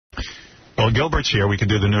Well, Gilbert's here. We can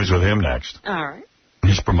do the news with him next. All right.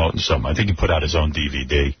 He's promoting something. I think he put out his own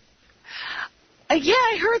DVD. Yeah,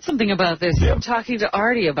 I heard something about this. Yeah. I'm talking to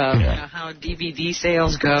Artie about how DVD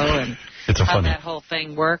sales go and how that whole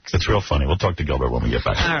thing works. It's real funny. We'll talk to Gilbert when we get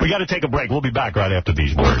back. Right. We got to take a break. We'll be back right after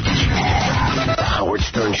these words. The Howard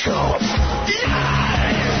Stern Show.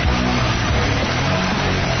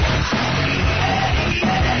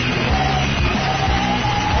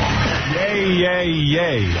 Yay, yay,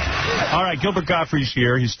 yay. All right, Gilbert Gottfried's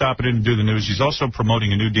here. He's stopping in to do the news. He's also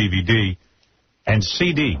promoting a new DVD and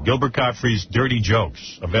CD, Gilbert Gottfried's Dirty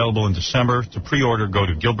Jokes, available in December. To pre-order, go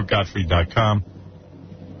to gilbertgottfried.com.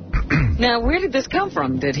 Now, where did this come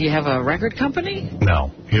from? Did he have a record company?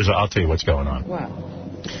 No. I'll tell you what's going on. Wow.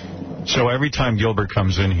 So every time Gilbert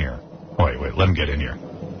comes in here... Wait, let him get in here.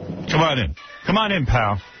 Come on in. Come on in,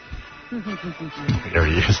 pal. There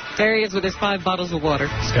he is. There he is with his 5 bottles of water.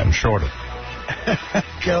 It's getting shorter.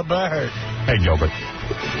 Gilbert. Hey, Gilbert.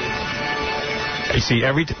 You see,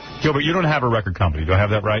 Gilbert, you don't have a record company. Do I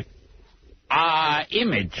have that right?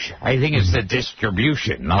 Image. I think it's the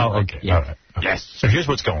distribution. Oh, okay. Yeah. All right. Okay. Yes. So here's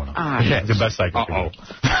what's going on. Yes. The best I can do.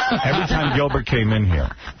 Every time Gilbert came in here,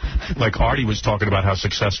 like Artie was talking about how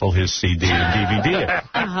successful his CD and DVD is.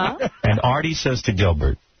 And Artie says to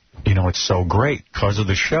Gilbert, you know, it's so great because of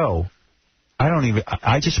the show.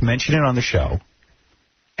 I just mention it on the show.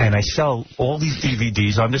 And I sell all these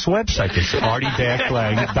DVDs on this website. It's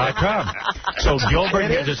artie-lang.com. So Gilbert,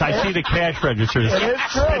 I see the cash register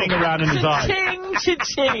spinning around in his eyes. Ching,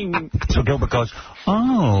 cha-ching. So Gilbert goes,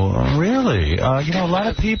 oh, really? You know, a lot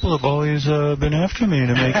of people have always been after me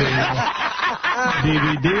to make a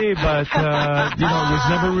DVD, but, you know, it was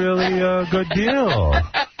never really a good deal.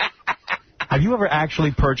 Have you ever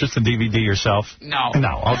actually purchased a DVD yourself? No.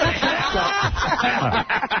 No, okay.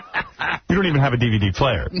 You don't even have a DVD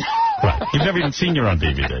player. Right. You've never even seen your own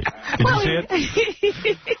DVD. Did you see it?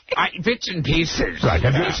 Bits and pieces. Right.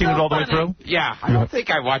 Have you ever seen it all the way through? Yeah. I don't think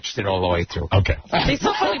I watched it all the way through. Okay. It's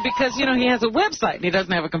so funny because, you know, he has a website and he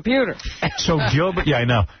doesn't have a computer. So Gilbert, I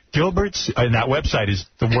know. Gilbert's, and that website is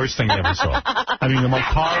the worst thing I ever saw. I mean, the most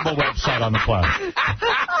horrible website on the planet. So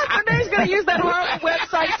now he's going to use that horrible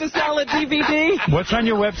website to sell a DVD? What's on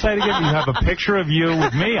your website again? You have a picture of you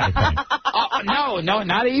with me, I think. No,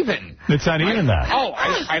 not even. It's not even that. Oh,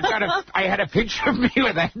 I had a picture of me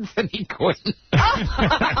with Anthony Quinn.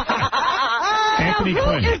 Anthony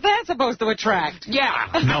Quinn. Who is that supposed to attract? Yeah.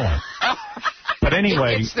 No one. But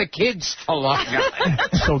anyway. It's the kids to love.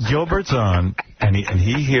 So Gilbert's on, and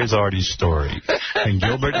he hears Artie's story. And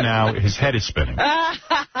Gilbert now, his head is spinning. And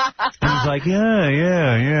he's like,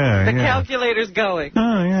 yeah. The calculator's going.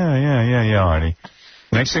 Oh, yeah, Artie.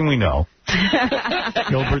 Next thing we know,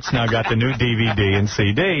 Gilbert's now got the new DVD and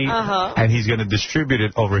CD, and he's going to distribute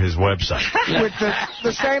it over his website. With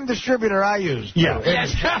the same distributor I use. Yeah.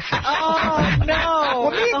 Yes. Oh, no.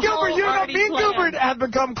 Well, me and Gilbert have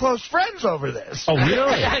become close friends over this. Oh,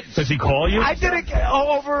 really? Does he call you? I did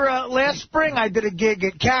last spring, I did a gig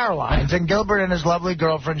at Caroline's, and Gilbert and his lovely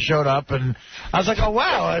girlfriend showed up, and I was like, oh,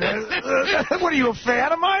 wow. What, are you a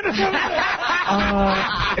fan of mine or something?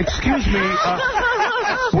 Excuse me,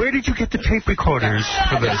 where did you get the tape recorders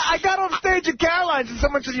for this? I got on stage at Caroline's, and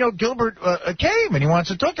someone said, Gilbert came, and he wants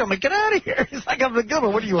to talk to him. I'm like, get out of here. He's like, I'm like, Gilbert,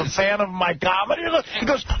 what are you, a fan of my comedy? He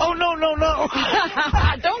goes, oh, no.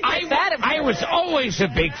 Don't get that. I was always a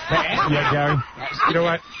big fan. Yeah, Gary? You know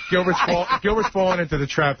what? Gilbert's fallen into the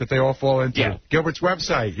trap that they all fall into. Yeah. Gilbert's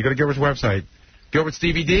website. You go to Gilbert's website. Gilbert's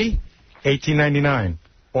DVD, $18.99.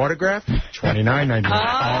 Autograph, $29.99.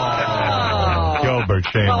 Oh. Gilbert,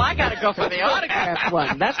 shame. Well, I got to go for the autographed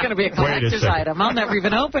one. That's going to be a collector's item. I'll never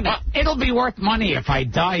even open it. It'll be worth money if I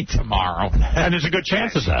die tomorrow. And there's a good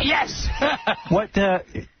chance of that. Yes. What,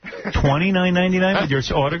 $29.99 with your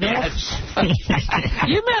autograph? Yes.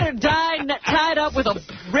 You better die tied up with a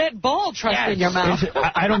red ball trussed in your mouth.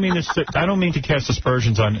 I don't mean to cast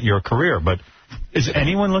aspersions on your career, but is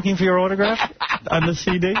anyone looking for your autograph on the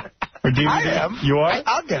CD? Or DVD? I am. You are?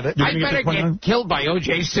 I'll get it. I better get killed by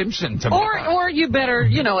O.J. Simpson tomorrow. Or you better,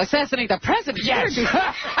 assassinate the president. Yes.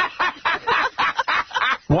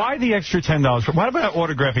 Why the extra $10? What about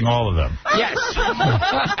autographing all of them? Yes.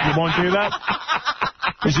 You won't do that?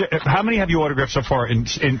 How many have you autographed so far in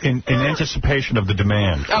anticipation of the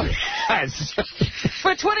demand? Oh, yes.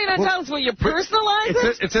 For $29, will you personalize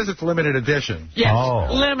it? It says it's limited edition. Yes, oh.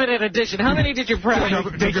 Limited edition. How many did you print?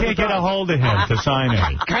 They can't get a hold of him to sign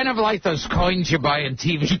it. Kind of like those coins you buy in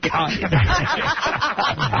TV Guide.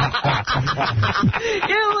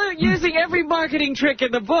 You're using every marketing trick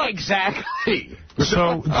in the book. Exactly.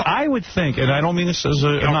 So I would think, and I don't mean this as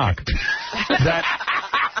a knock, that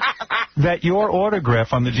that your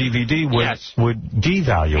autograph on the DVD would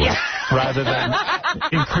devalue it rather than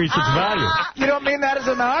increase its value. You don't mean that as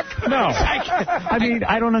a knock? No. I mean,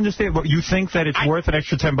 I don't understand. What, you think that it's worth an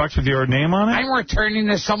extra $10 with your name on it? I'm returning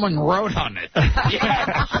this. Someone wrote on it.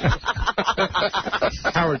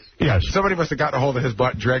 Howard, somebody must have gotten a hold of his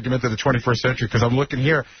butt and dragged him into the 21st century, because I'm looking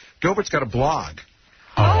here. Gilbert's got a blog.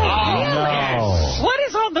 Oh, no. What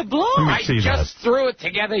is on the blog? I just threw it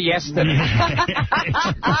together yesterday.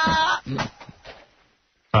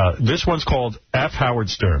 This one's called F. Howard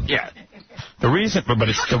Stern. Yeah. The reason, but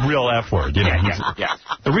it's the real F word. You know? Yeah.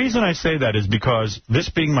 The reason I say that is because this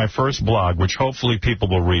being my first blog, which hopefully people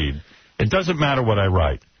will read, it doesn't matter what I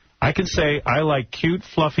write. I can say, I like cute,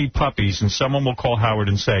 fluffy puppies, and someone will call Howard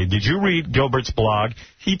and say, did you read Gilbert's blog?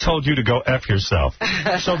 He told you to go F yourself.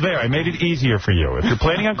 So there, I made it easier for you. If you're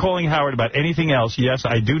planning on calling Howard about anything else, yes,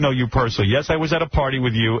 I do know you personally. Yes, I was at a party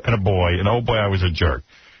with you and a boy, and oh boy, I was a jerk.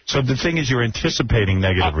 So the thing is, you're anticipating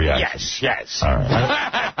negative reactions. Yes. All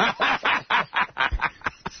right.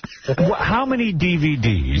 How many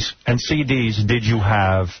DVDs and CDs did you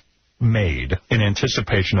have made in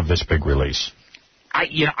anticipation of this big release?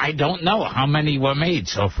 I don't know how many were made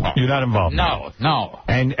so far. You're not involved? No.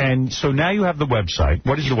 And so now you have the website.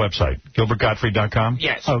 What is the website? GilbertGottfried.com?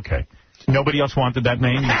 Yes. Okay. Nobody else wanted that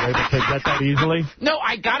name? You were able to get that easily? No,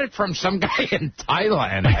 I got it from some guy in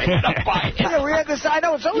Thailand. I ended up buying it. Yeah, we had this. I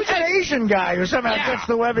know, it's always an Asian guy who somehow gets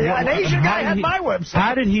the web. An Asian guy had my website.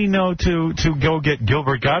 How did he know to go get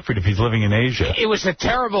Gilbert Gottfried if he's living in Asia? It was a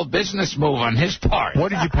terrible business move on his part. What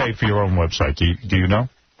did you pay for your own website? Do you know?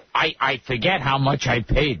 I forget how much I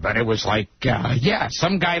paid, but it was like,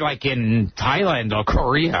 some guy like in Thailand or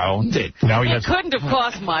Korea owned it. Now it couldn't have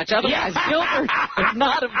cost much, otherwise Gilbert would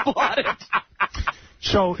not have bought it.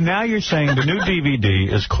 So now you're saying the new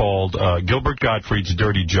DVD is called Gilbert Gottfried's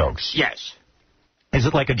Dirty Jokes. Yes. Is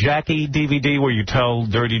it like a Jackie DVD where you tell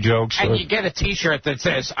dirty jokes? And you get a T-shirt that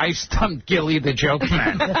says, I stumped Gilly the Joke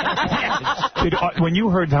Man. Yes. When you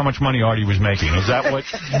heard how much money Artie was making, is that what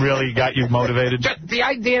really got you motivated? The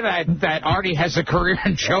idea that Artie has a career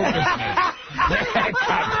in show business.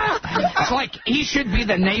 It's like he should be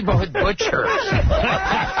the neighborhood butcher.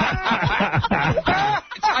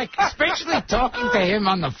 It's like, especially talking to him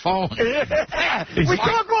on the phone. We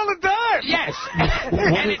talk all the time. Yes.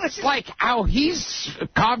 And it's like how he's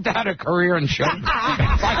carved out a career in show business.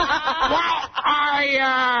 It's like, well,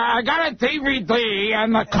 I got a DVD,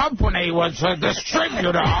 and the company was a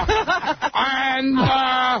distributor. And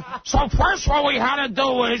so first what we had to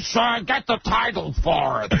do is get the title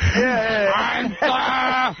for it. And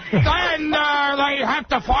then they have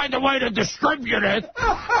to find a way to distribute it.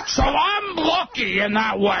 So I'm lucky in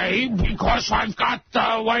that way because I've got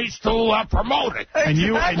ways to promote it. And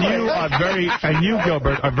you,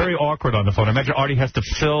 Gilbert, are very awkward on the phone. I imagine Artie has to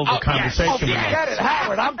fill the conversation. Yes. Get it,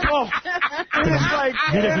 Howard. I'm told. It's like,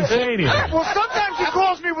 he doesn't say anything. Well, sometimes he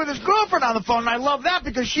calls me with his girlfriend on the phone, and I love that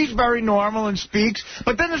because she's very normal and speaks.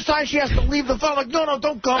 But then there's times she has to leave the phone. Like, no,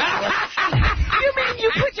 don't go. You mean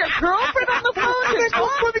you put your girlfriend on the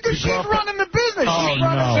phone? Because she's running the business. Oh,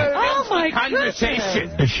 no. Oh, my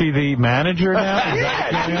conversation. Is she the manager now?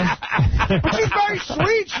 Yes. But she's very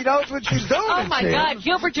sweet. She knows what she's doing. Oh, my God.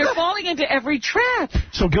 Gilbert, you're falling into every trap.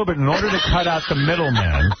 So, Gilbert, in order to cut out the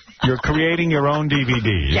middleman, you're creating your own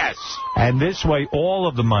DVDs. Yes. And this way, all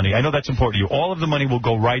of the money, I know that's important to you, all of the money will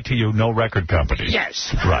go right to you, no record company.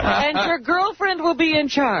 Yes. Right. And your girlfriend will be in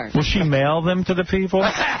charge. Will she mail them to the people?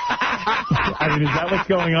 I mean, is that what's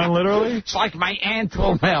going on, literally? It's like my aunt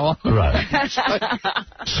will mail. Right.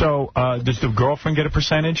 So, does the girlfriend get a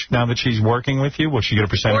percentage now that she's working with you? Will she get a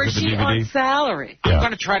percentage of the DVD? Or is she on salary? I'm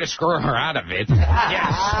going to try to screw her out of it.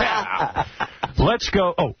 Yes. Let's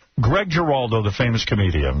go. Oh, Greg Giraldo, the famous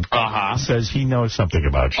comedian, says he knows something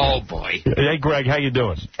about you. Oh, boy. Hey, Greg, how you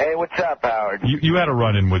doing? Hey, what's up, Howard? You had a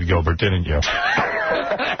run-in with Gilbert, didn't you?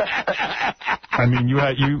 I mean,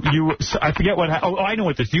 I forget what happened. Oh, I know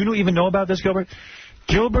what this. Do you even know about this, Gilbert?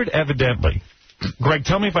 Gilbert evidently. Greg,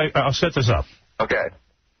 tell me if I'll set this up. Okay.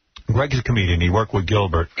 Greg is a comedian. He worked with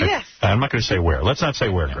Gilbert. Yes. I'm not going to say where. Let's not say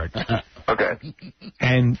where, Greg. Okay.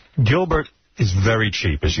 And Gilbert is very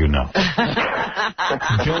cheap, as you know.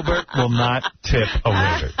 Gilbert will not tip a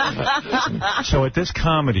waiter. So at this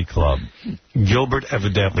comedy club, Gilbert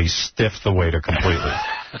evidently stiffed the waiter completely.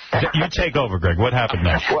 You take over, Greg. What happened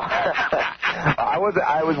next? Well, I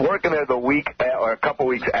was working there the week or a couple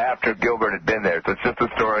weeks after Gilbert had been there. So it's just a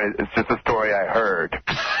story. It's just a story I heard,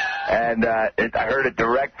 and I heard it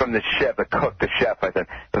direct from the chef, the cook, the chef. I said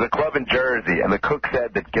there's a club in Jersey, and the cook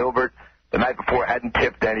said that Gilbert the night before hadn't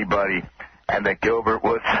tipped anybody. And that Gilbert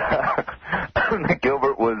was a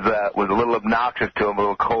little obnoxious obnoxious to him, a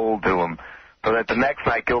little cold to him. So that the next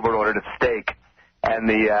night, Gilbert ordered a steak, and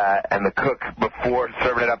the cook, before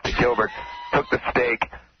serving it up to Gilbert, took the steak,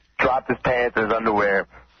 dropped his pants and his underwear,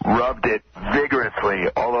 rubbed it vigorously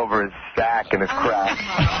all over his sack and his crack,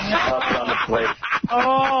 up on the plate.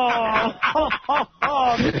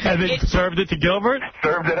 And then served it to Gilbert?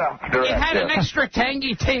 Served it up. It had an extra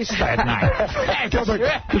tangy taste that night. Gilbert,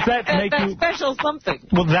 does that make you... special something.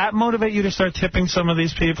 Will that motivate you to start tipping some of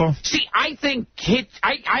these people? See, I think...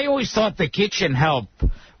 I always thought the kitchen help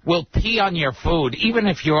will pee on your food, even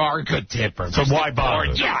if you are a good tipper. So why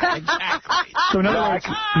bother? Yeah, exactly. So in other words,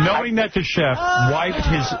 knowing that the chef wiped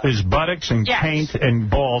his buttocks and paint and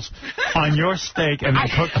balls on your steak and then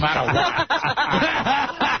cooked them out of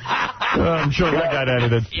I'm sure that got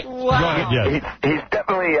edited. Wow. Yes. He's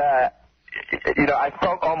definitely... I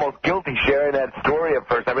felt almost guilty sharing that story at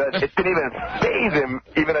first. I mean, it didn't even faze him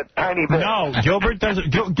even a tiny bit. No, Gilbert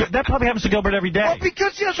doesn't. That probably happens to Gilbert every day. Well,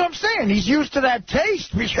 because that's what I'm saying. He's used to that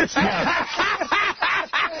taste. Because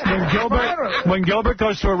when Gilbert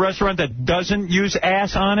goes to a restaurant that doesn't use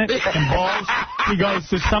ass on it and balls, he goes,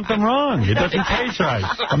 there's something wrong. It doesn't taste right.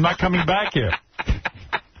 I'm not coming back here.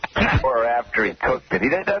 Or after he cooked it. He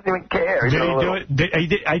doesn't even care. Did he do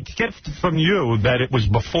it? I get from you that it was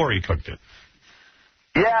before he cooked it.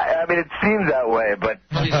 Yeah, I mean, it seems that way, but...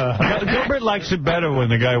 Gilbert likes it better when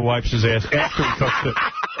the guy wipes his ass after he cooks it.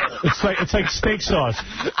 It's like steak sauce.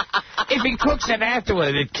 If he cooks it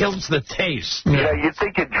afterward, it kills the taste. Yeah, you'd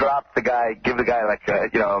think you'd give the guy like a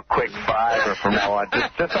quick $5 from now on,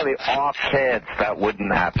 just on the off chance that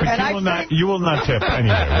wouldn't happen. And you will not tip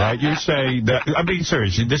anyway, right? You say that. I'm being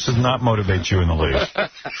serious. This does not motivate you in the least.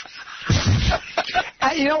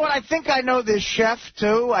 You know what? I think I know this chef,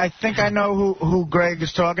 too. I think I know who Greg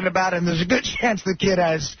is talking about, and there's a good chance the kid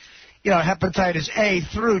has, hepatitis A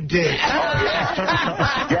through D.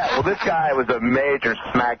 Yeah, well, this guy was a major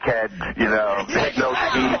smackhead, had no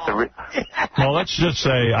teeth. Well, let's just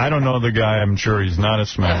say, I don't know the guy. I'm sure he's not a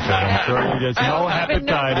smackhead. I'm sure he gets no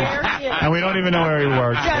hepatitis, and we don't even know where he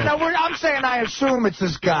works. Yeah, no, I'm saying I assume it's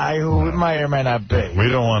this guy who it may or may not be. We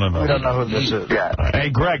don't want to know. We don't know who this is. Yeah. Hey,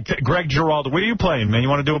 Greg Giraldo, what are you playing, man? You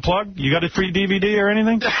want to do a plug? You got a free DVD or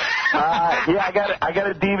anything? Yeah, I got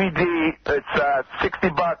a DVD. It's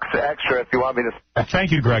 $60 extra if you want me to.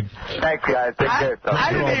 Thank you, Greg. Thanks, guys. Take care.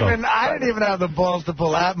 I didn't even have the balls to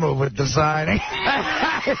pull that move with the signing.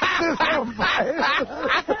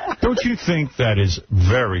 Don't you think that is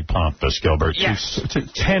very pompous, Gilbert? Yes.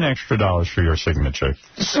 $10 extra for your signature.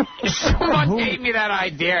 Someone gave me that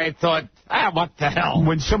idea. I thought, what the hell?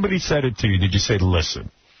 When somebody said it to you, did you say,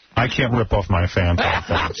 listen, I can't rip off my fan.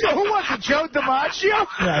 So who was it, Joe DiMaggio?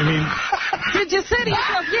 Yeah, I mean... Did you say to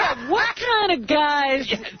yourself, what kind of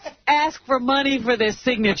guys ask for money for their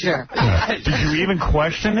signature? Did you even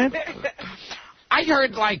question it? I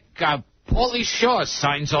heard, Pauly Shaw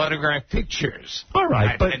signs autographed pictures. All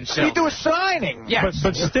right, but you do a signing. Yes.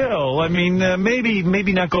 But still, I mean,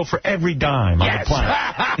 maybe not go for every dime on the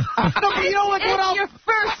planet. No, but you know what? It's your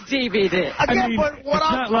first DVD. Again,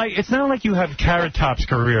 it's not like you have Carrot Top's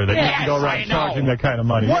career that you can go around charging that kind of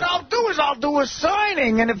money. What I'll do is I'll do a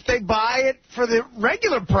signing, and if they buy it for the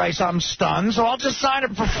regular price, I'm stunned, so I'll just sign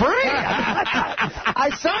it for free. I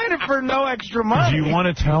sign it for no extra money. Do you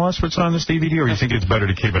want to tell us what's on this DVD, or you think it's better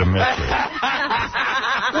to keep it a mystery?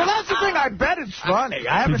 Well, that's the thing. I bet it's funny.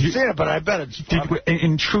 I haven't seen it, but I bet it's funny.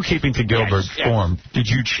 In true keeping to Gilbert's form, did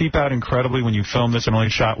you cheap out incredibly when you filmed this and only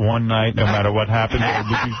shot one night, no matter what happened? Or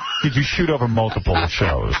did you shoot over multiple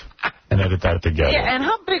shows and edit that together? Yeah, and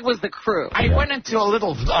how big was the crew? I went into a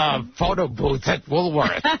little photo booth at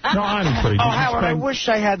Woolworth. No, honestly. Howard, I wish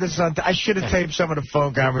I had this on. I should have taped some of the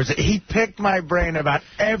phone conversations. He picked my brain about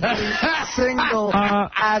every single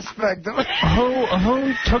aspect of it.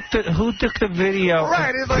 Who took the video?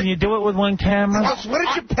 Right. Can you do it with one camera? What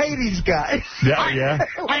did you pay these guys? Yeah.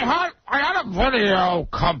 I had a video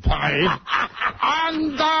company,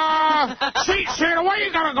 and see, the way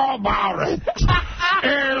you gotta go about it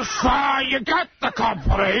is you get the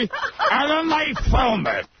company, and then they film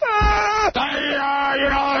it.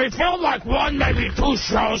 They film like one, maybe two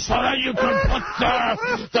shows, so that you can put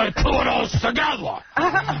the two of those together.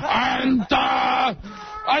 And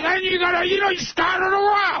then you gotta, you start it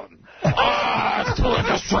around to a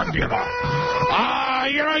distributor.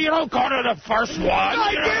 You don't go to the first one.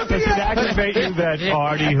 Does it aggravate you that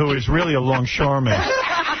Artie, who is really a longshoreman,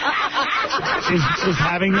 is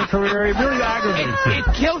having a career. It really aggravates you. It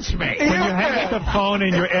kills me. When you hang up the phone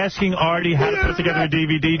and you're asking Artie how to put together a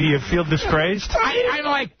DVD, do you feel disgraced? I'm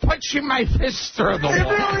like punching my fist through the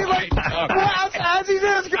wall. Really, like, well, as he's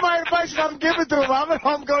asking my advice and I'm giving to him, I'm at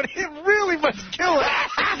home going, he really must kill it.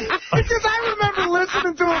 Because I remember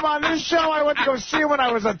listening to him on this show. I went to go see him when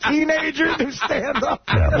I was a teenager do stand-up.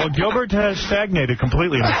 Yeah, well, Gilbert has stagnated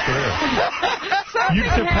completely in his career. You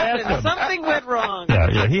surpassed him. Something went wrong.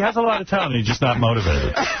 Yeah, he has a lot of talent. He's just not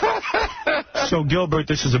motivated. So, Gilbert,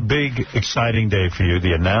 this is a big, exciting day for you.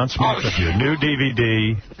 The announcement of your new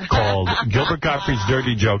DVD called Gilbert Gottfried's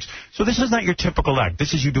Dirty Jokes. So this is not your typical act.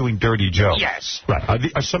 This is you doing dirty jokes. Yes.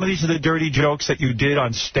 Right. Are some of these the dirty jokes that you did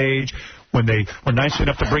on stage when they were nice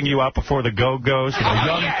enough to bring you out before the Go-Go's?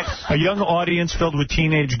 A young audience filled with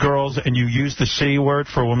teenage girls, and you used the C word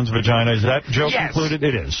for a woman's vagina. Is that joke included?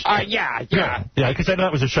 It is. Yeah. Yeah, because I know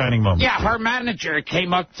that was a shining moment. Yeah, her manager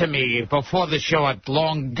came up to me before the show at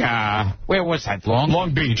where was that?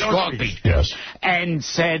 Long Beach. Long Beach. Yes. And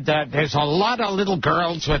said there's a lot of little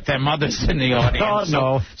girls with their mothers in the audience.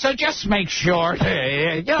 Oh, no. So just make sure.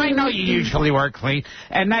 I know you usually work clean.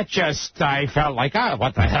 And that just, I felt like,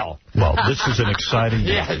 what the hell? Well, this is an exciting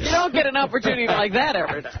day. You don't get an opportunity like that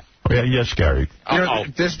every day. Yes, Gary.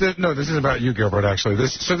 This is about you, Gilbert, actually.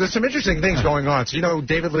 So there's some interesting things going on. So,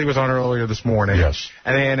 David Lee was on earlier this morning. Yes.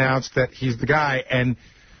 And they announced that he's the guy. And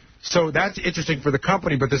so that's interesting for the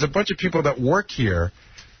company. But there's a bunch of people that work here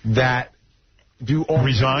that do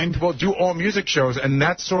all music shows. And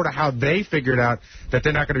that's sort of how they figured out that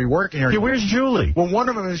they're not going to be working here anymore. Where's Julie? Well, one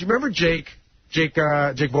of them is, you remember Jake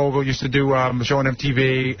Vogel used to do a show on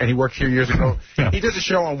MTV, and he worked here years ago. Yeah. He does a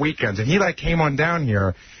show on weekends, and he came on down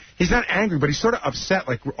here. He's not angry, but he's sort of upset,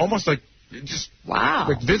 almost just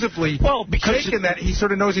visibly shaken that he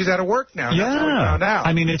sort of knows he's out of work now. Yeah. That's how he found out.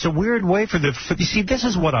 I mean, it's a weird way you see, this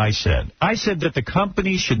is what I said. I said that the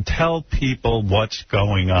company should tell people what's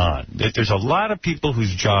going on. That there's a lot of people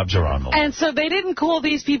whose jobs are on the line. And so they didn't call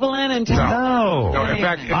these people in and tell them? No. In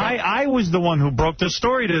fact, I was the one who broke the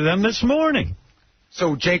story to them this morning.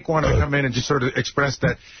 So Jake wanted to come in and just sort of express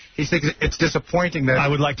that he thinks it's disappointing that... I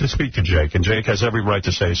would like to speak to Jake, and Jake has every right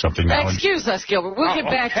to say something now. Excuse us, Gilbert. We'll get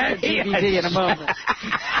back to the DVD in a moment.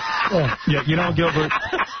 Yeah, Gilbert,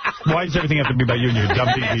 why does everything have to be about you and your dumb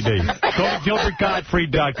DVD? Go to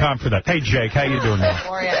GilbertGottfried.com for that. Hey, Jake, how you doing, man?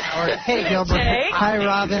 Hey, Gilbert. Jake? Hi,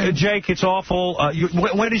 Robin. Jake, it's awful.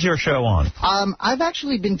 When is your show on? I've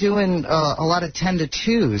actually been doing a lot of 10 to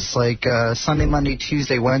 2s, like Sunday, Monday,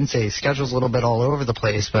 Tuesday, Wednesday. Schedule's a little bit all over the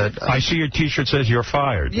place, but... I see your T-shirt says you're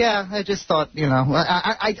fired. Yeah, I just thought,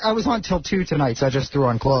 I was on till 2 tonight, so I just threw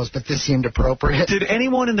on clothes, but this seemed appropriate. Did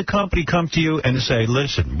anyone in the company come to you and say,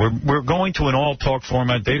 listen, we're going to an all-talk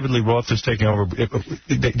format, David Lee Roth is taking over,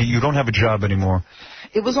 you don't have a job anymore?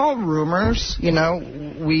 It was all rumors,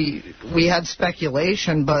 we had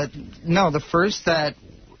speculation, but no, the first that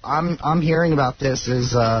I'm hearing about this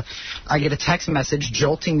is I get a text message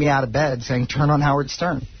jolting me out of bed saying, turn on Howard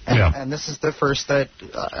Stern. And this is the first that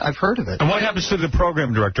I've heard of it. And what happens to the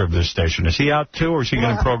program director of this station? Is he out, too, or is he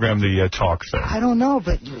going to program the talk thing? I don't know,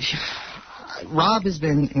 but... Rob has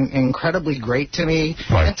been incredibly great to me,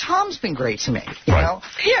 and Tom's been great to me, you know?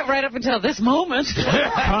 Yeah, right up until this moment.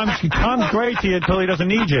 Tom's great to you until he doesn't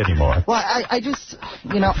need you anymore. Well, I just,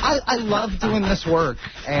 I love doing this work,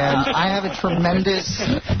 and I have a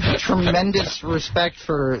tremendous respect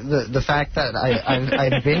for the fact that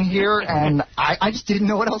I've been here, and I just didn't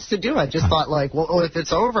know what else to do. I just thought, well, if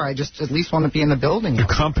it's over, I just at least want to be in the building. The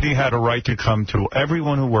company had a right to come to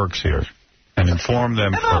everyone who works here and inform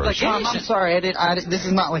them first. Tom, I'm sorry. This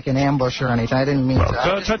is not like an ambush or anything. I didn't mean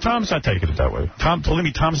to. Tom's not taking it that way. Believe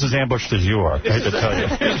me, Tom's as ambushed as you are. I hate to tell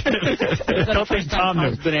you. Don't think Tom knew.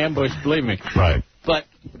 Tom's been ambushed, believe me. Right. But...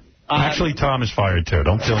 actually, Tom is fired, too.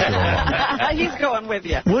 Don't feel too alone. He's going with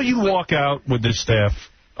you. Will you walk out with this staff,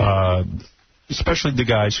 especially the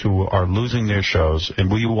guys who are losing their shows, and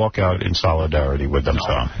will you walk out in solidarity with them,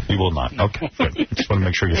 Tom? You will not. Okay, good. Just want to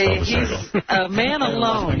make sure you're still disabled. He's a man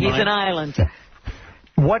alone. He's an island.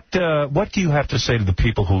 What do you have to say to the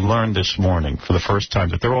people who learned this morning for the first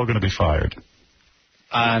time that they're all going to be fired?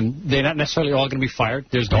 They're not necessarily all going to be fired.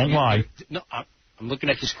 Don't lie. No, I'm looking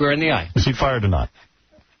at you square in the eye. Is he fired or not?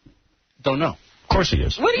 Don't know. Of course he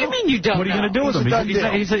is. What do you mean you don't know? What are you going to do with him?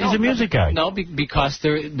 He's a music guy. No, because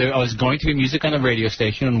I was going to be music on the radio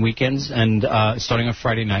station on weekends and starting on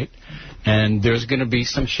Friday night. And there's going to be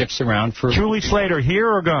some shifts around for... Julie Slater, here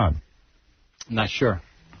or gone? I'm not sure.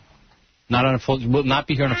 Will not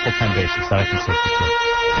be here on a full-time basis. That I can say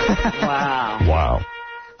for sure. Wow. Wow.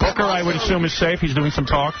 Booker, I would assume, is safe. He's doing some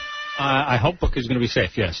talk. I hope book is going to be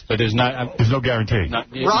safe, yes. But there's not... there's no guarantee.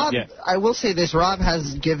 Rob, I will say this. Rob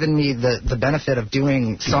has given me the benefit of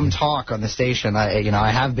doing some talk on the station.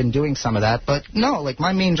 I have been doing some of that. But, no, like,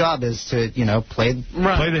 my main job is to, play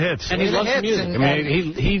the hits. And he loves the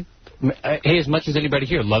music. He, as much as anybody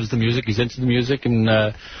here, loves the music. He's into the music,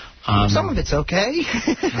 and... some of it's okay.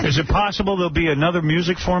 Is it possible there'll be another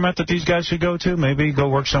music format that these guys could go to? Maybe go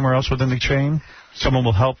work somewhere else within the chain? Someone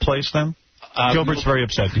will help place them? Gilbert's very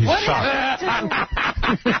upset. He's shocked.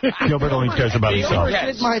 Gilbert only cares about himself.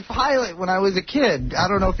 Gilbert did my pilot when I was a kid. I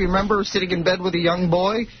don't know if you remember sitting in bed with a young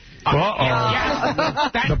boy.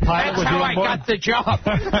 The That's pilot was how I got the job.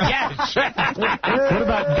 Yes. What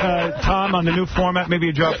about Tom on the new format? Maybe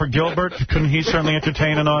a job for Gilbert? Couldn't he certainly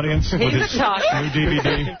entertain an audience with his new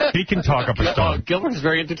DVD? He can talk up a storm. Gilbert is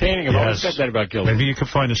very entertaining. I've always said that about Gilbert. Maybe you could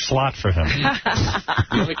find a slot for him. The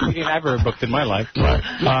only comedian I've ever booked in my life. Right.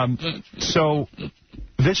 So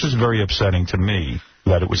this is very upsetting to me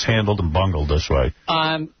that it was handled and bungled this way.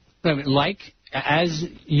 As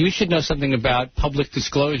you should know something about public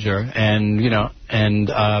disclosure and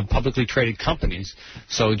publicly traded companies.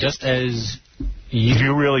 So just as do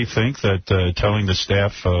you really think that telling the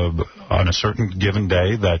staff on a certain given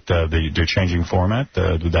day that they're changing format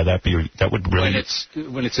that would really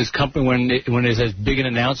when it's his company when it's as big an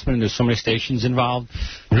announcement and there's so many stations involved?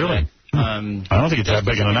 Really? I don't think it's that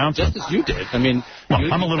big an announcement. Just as you did. I mean,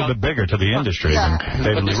 I'm a little bit bigger to the industry than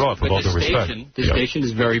David Lee Roth, with all due respect. The station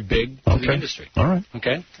is very big to the industry. All right.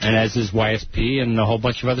 Okay. And as is YSP and a whole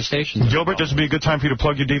bunch of other stations. Gilbert, this would be a good time for you to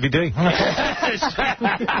plug your DVD.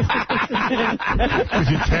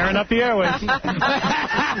 You're tearing up the airways.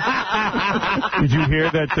 Did you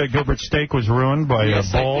hear that Gilbert's steak was ruined by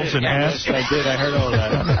balls and ass? Yes, I did. I heard all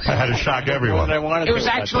that. I had to shock everyone. It was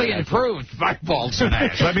actually improved by balls and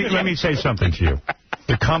ass. Let me say something to you.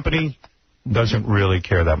 The company doesn't really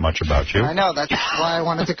care that much about you. I know. That's why I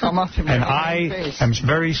wanted to come up to me. And I am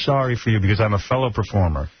very sorry for you because I'm a fellow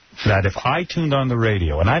performer, that if I tuned on the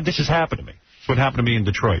radio, and this has happened to me. It's what happened to me in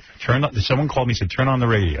Detroit. Someone called me and said, turn on the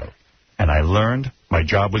radio. And I learned my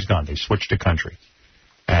job was gone. They switched the country.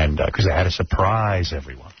 And because I had to surprise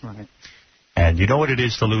everyone. Right. And you know what it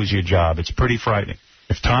is to lose your job. It's pretty frightening.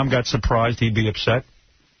 If Tom got surprised, he'd be upset.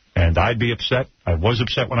 And I'd be upset. I was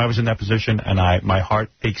upset when I was in that position, and my heart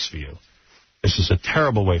aches for you. This is a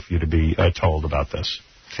terrible way for you to be told about this,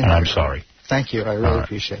 and I'm sorry. Thank you. I really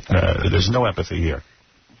appreciate that. There's no empathy here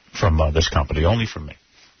from this company, only from me.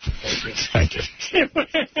 Thank you.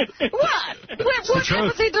 What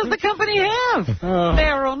empathy does the company have?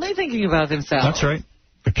 They're only thinking about themselves. That's right.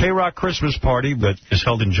 The K-Rock Christmas party that is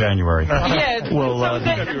held in January.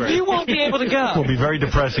 You won't be able to go. Will be very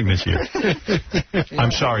depressing this year.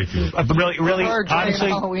 I'm sorry for you. Really, honestly.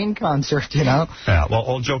 Halloween concert, Yeah, well,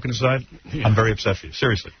 all joking aside, I'm very upset for you.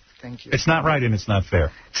 Seriously. Thank you. It's not right and it's not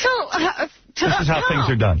fair. So, this is how things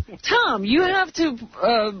are done. Tom, you have to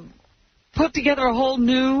put together a whole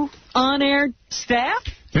new on-air staff?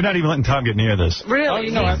 You're not even letting Tom get near this.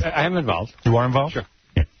 Really? Oh, I am involved. You are involved? Sure.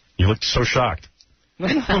 Yeah. You looked so shocked.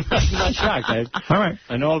 I'm not shocked. All right.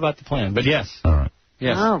 I know all about the plan, but yes. All right.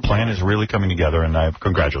 Yes. Oh, the plan is really coming together, and I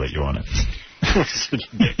congratulate you on it.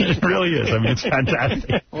 It really is. I mean, it's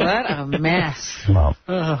fantastic. What a mess. Well.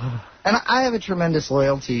 And I have a tremendous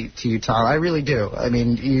loyalty to you, Tom. I really do. I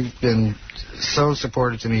mean, you've been so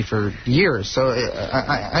supportive to me for years. So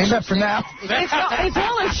except for now. It's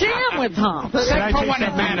all a sham with Tom. Except for when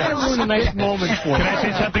it matters. A nice moment for Can I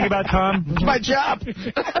say something about Tom? It's my job.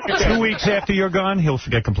 2 weeks after you're gone, he'll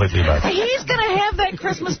forget completely about it. He's going to have that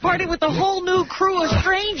Christmas party with a whole new crew of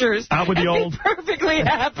strangers. Out with the old. Perfectly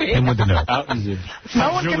happy. And with the new. Out and new.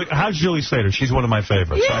 How's Julie Slater? She's one of my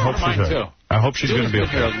favorites. Yeah. I hope she's too. I hope she's going to be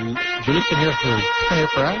okay. Julie's been here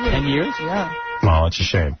for 10 years? Yeah. Well, it's a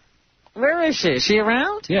shame. Where is she? Is she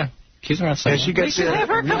around? Yeah. She's around somewhere. We should have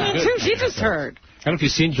her come in, too. She just heard. I don't know if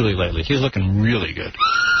you've seen Julie lately. She's looking really good.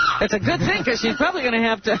 It's a good thing, because she's probably going to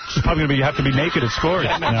have to... She's probably going to have to be naked at scores.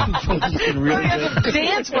 Really good.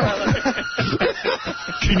 Dance for her.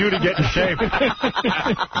 She knew to get in shape.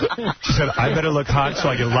 She said, I better look hot so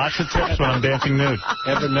I get lots of tips when I'm dancing nude.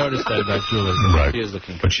 Never noticed that about Julie. Right. She is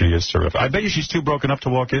looking good. But she is terrific. I bet you she's too broken up to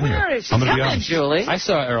walk in here. Where is she? I'm going to be Come in, honest. Julie. I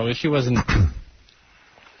saw her earlier. She wasn't...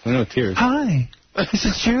 No tears. Hi. This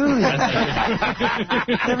is Julie.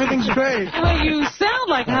 Everything's great. Well, you sound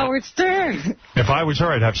like Howard Stern. If I was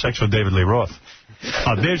her, I'd have sex with David Lee Roth.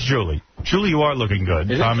 There's Julie. Julie, you are looking good.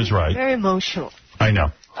 Tom is right. Very emotional. I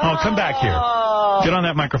know. Oh, come back here. Get on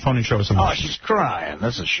that microphone and show us some. Oh, she's crying.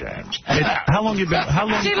 That's a shame. How long you been? How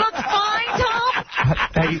long? She looks fine,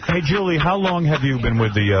 Tom. Hey, Julie, how long have you been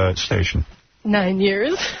with the station? 9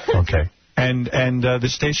 years. Okay. And the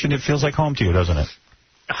station, it feels like home to you, doesn't it?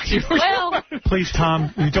 Well, please,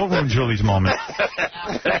 Tom, you don't ruin Julie's moment.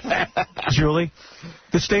 Julie,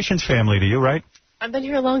 the station's family to you, right? I've been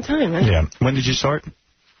here a long time. Right? Yeah. When did you start?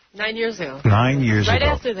 9 years ago. 9 years ago. Right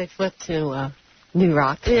after they flipped to New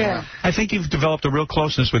Rock. Yeah. I think you've developed a real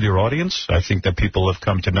closeness with your audience. I think that people have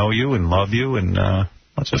come to know you and love you. And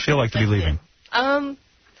what's it feel like to be leaving?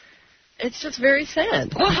 It's just very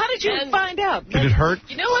sad. Well, how did you find out? Did it hurt?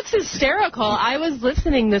 You know what's hysterical? I was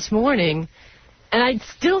listening this morning, and I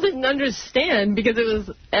still didn't understand because it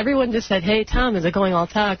was everyone just said, "Hey, Tom, is it going all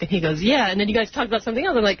talk?" And he goes, "Yeah." And then you guys talked about something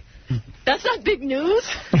else. I'm like, that's not big news.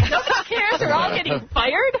 Nobody cares. They're all getting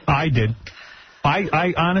fired. I did.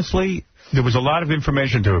 I honestly, there was a lot of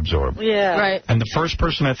information to absorb. Yeah. Right. And the first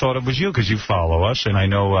person I thought of was you because you follow us, and I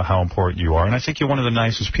know how important you are. And I think you're one of the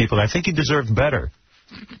nicest people. I think you deserve better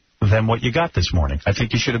than what you got this morning. I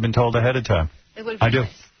think you should have been told ahead of time. I do.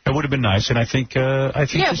 Nice. It would have been nice, and I think...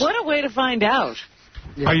 Yeah, what a way to find out.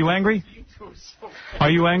 Are you angry? Are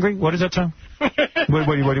you angry? What is that, Tom?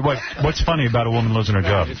 What's funny about a woman losing her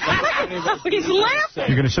job? He's laughing.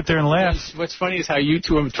 You're going to sit there and laugh? What's funny is how you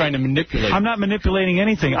two are trying to manipulate. I'm not manipulating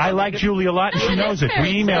anything. I like Julie a lot, and she knows it.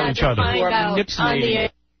 We email each other. You are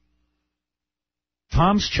manipulating.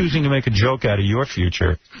 Tom's choosing to make a joke out of your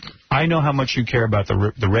future. I know how much you care about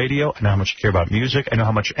the radio. I know how much you care about music. I know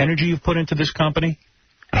how much energy you've put into this company.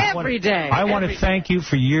 Every day. I want to thank you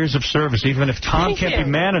for years of service, even if Tom can't be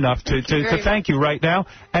man enough to thank you right now,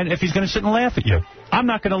 and if he's going to sit and laugh at you. I'm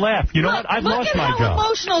not going to laugh. You know what? I've lost my job. Look at how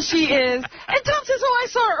emotional she is. And Tom says, I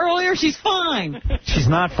saw her earlier. She's fine. She's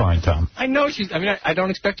not fine, Tom. I know she's... I mean, I don't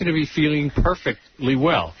expect her to be feeling perfectly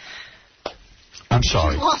well. I'm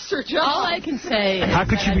sorry. She lost her job. All I can say is that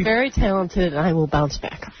I'm very talented, and I will bounce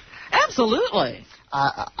back. Absolutely.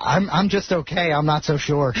 I'm just okay. I'm not so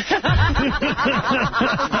sure. You're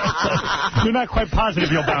not quite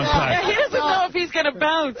positive you'll bounce back. Yeah, he doesn't know if he's going to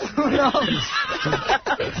bounce. Who knows?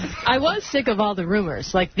 I was sick of all the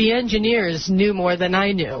rumors. Like, the engineers knew more than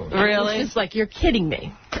I knew. Really? It's like, you're kidding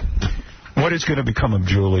me. What is going to become of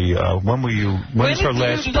Julie? When is her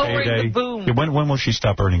last payday? When will she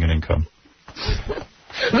stop earning an income?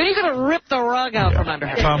 When are you going to rip the rug out from under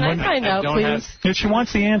her? Tom, Can I find out, please? She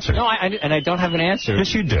wants the answer. No, and I don't have an answer.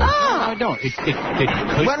 Yes, you do. No, I don't.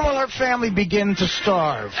 When will her family begin to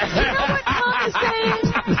starve? You know what Tom is saying?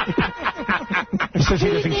 He says he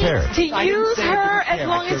doesn't care. To use her as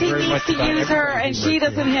long as he needs to use her, and she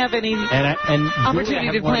doesn't have any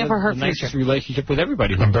opportunity to plan for her future. Nicest relationship with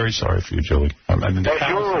everybody. I'm very sorry for you, Julie.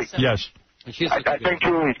 Julie. Yes. I think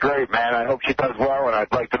Julie's great, man. I hope she does well, and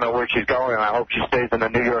I'd like to know where she's going, and I hope she stays in the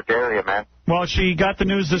New York area, man. Well, she got the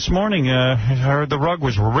news this morning. The rug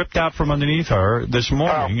was ripped out from underneath her this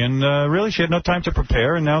morning, and really she had no time to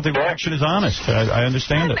prepare, and now the reaction is honest. I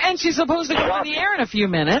understand it. And she's supposed to go on the air in a few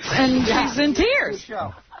minutes, and she's in tears.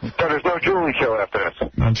 So there's no Julie show after this.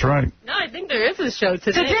 That's right. No, I think there is a show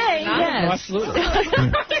today. Today, yes. Absolutely.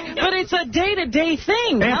 But it's a day-to-day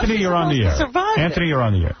thing. Anthony, you're on the air. Anthony, you're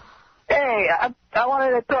on the air. Hey, I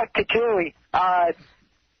wanted to talk to Julie.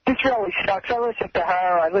 This really sucks. I listen to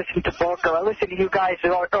her. I listen to Booker. I listen to you guys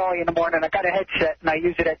early in the morning. I got a headset, and I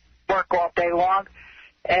use it at work all day long.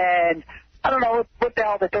 And I don't know what the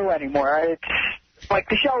hell to do anymore. It's like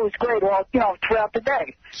the show is great throughout the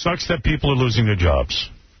day. Sucks that people are losing their jobs.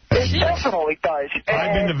 It definitely does.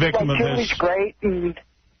 I've been the victim of Julie's this. Great, and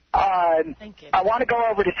I want to go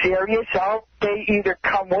over to Sirius. So they either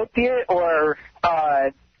come with you or...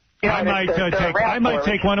 I might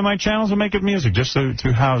take one of my channels and make it music just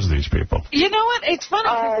to house these people. You know what? It's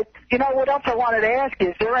funny. You know what else I wanted to ask you?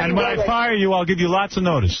 Is there any and when I fire you, I'll give you lots of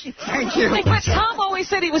notice. Thank you. But Tom always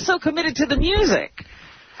said he was so committed to the music.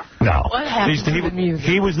 No. What happened to the music?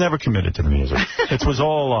 He was never committed to the music. It was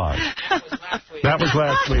all live. That was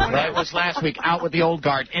last week. That was last week. Out with the old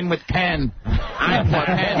guard. In with Penn. I'm for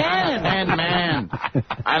Penn. Penn, man.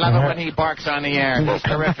 I love it when he barks on the air. It's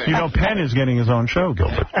terrific. You know, Penn is getting his own show,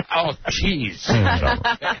 Gilbert. Oh, jeez.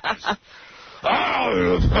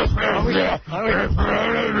 Well,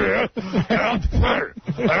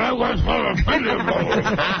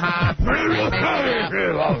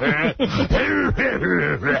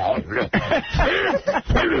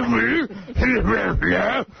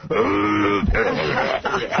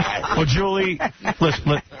 Julie,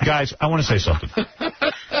 listen, guys, I want to say something.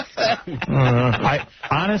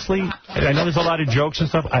 Honestly, I know there's a lot of jokes and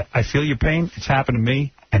stuff. I feel your pain. It's happened to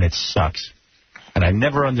me, and it sucks. And I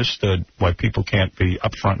never understood why people can't be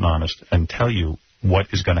upfront and honest and tell you what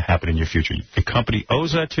is going to happen in your future. The company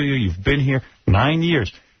owes that to you. You've been here 9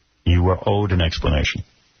 years. You were owed an explanation.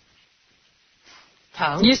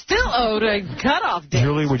 Tom. You still owed a cutoff date.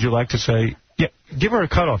 Julie, would you like to say, yeah, give her a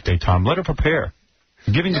cutoff date, Tom. Let her prepare.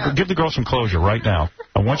 Give the girl some closure right now.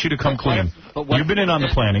 I want you to come clean. You've been in on the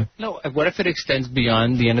planning. No, what if it extends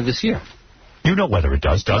beyond the end of this year? You know whether it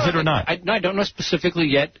does it or not? I don't know specifically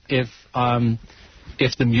yet if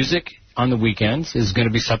the music on the weekends is going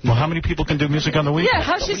to be something. Well, how many people can do music on the weekends? Yeah,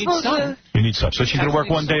 how's she supposed to? You need some. So she's going to work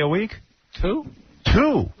 1 day a week? 2.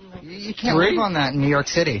 2? You can't live on that in New York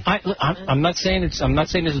City. I'm not saying it's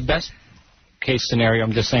the best case scenario.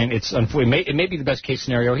 I'm just saying it may be the best case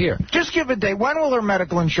scenario here. Just give a date. When will her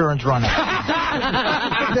medical insurance run out?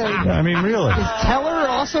 I mean, really. Is Teller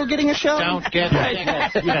also getting a show? Don't get that.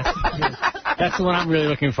 Yes. That's the one I'm really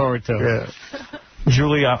looking forward to. Yeah.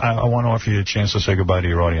 Julie, I want to offer you a chance to say goodbye to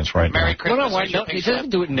your audience right Merry now. Christmas. Why not? He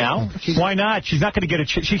doesn't do it now. Why not? She's not going to get a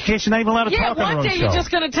chance. She's not even allowed to talk on her own show. Yeah, one day you're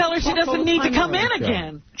just going to tell her she doesn't need to come in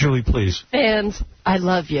again. Julie, please. Fans, I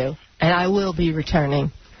love you, and I will be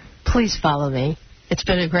returning. Please follow me. It's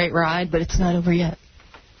been a great ride, but it's not over yet.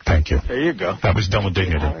 Thank you. There you go. That was done with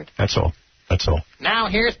dignity. That's all. That's all. Now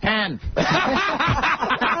here's Penn.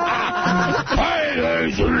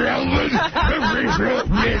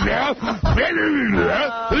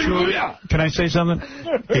 Julia, can I say something?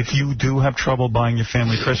 If you do have trouble buying your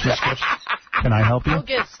family Christmas gifts, can I help you? No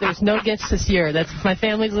gifts. There's no gifts this year. That's if my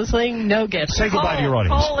family's listening. No gifts. Say goodbye to your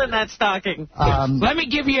audience. Hole in that stocking. Let me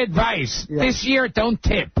give you advice. Yeah. This year, don't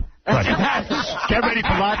tip. Right. Get ready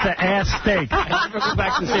for lots of ass steak. Never go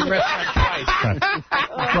back to the same restaurant twice.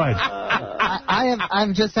 Right.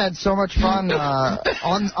 I've just had so much fun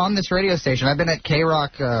on this radio station. I've been at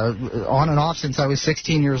K-Rock on and off since I was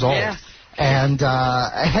 16 years old. Yeah. And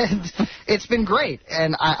it's been great,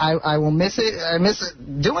 and I will miss it. I miss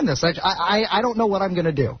doing this. I don't know what I'm going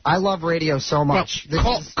to do. I love radio so much.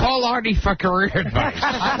 Well, call Artie for career advice.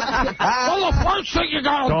 Well, the first thing you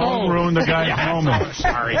got to do. Don't ruin the guy's moment.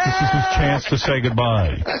 Sorry. This is his chance to say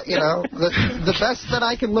goodbye. The best that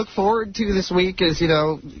I can look forward to this week is,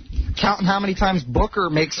 counting how many times Booker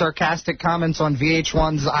makes sarcastic comments on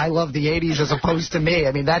VH1's I Love the 80s as opposed to me.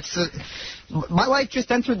 I mean, that's... my life just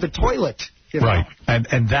entered the toilet. Right.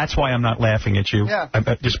 And that's why I'm not laughing at you. Yeah.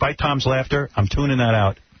 Despite Tom's laughter, I'm tuning that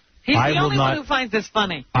out. He's the only one who finds this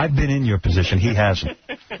funny. I've been in your position. He hasn't.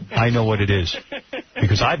 I know what it is.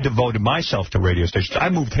 Because I've devoted myself to radio stations. I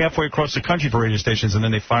moved halfway across the country for radio stations, and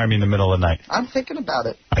then they fire me in the middle of the night. I'm thinking about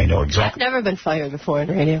it. I know exactly. I've never been fired before in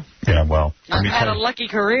radio. Yeah, well. I've had a lucky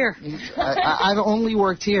career. I've only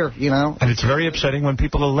worked here, And it's very upsetting when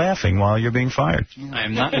people are laughing while you're being fired. I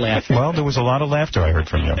am not laughing. Well, there was a lot of laughter I heard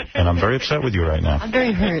from you, and I'm very upset with you right now. I'm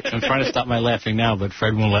very hurt. I'm trying to stop my laughing now, but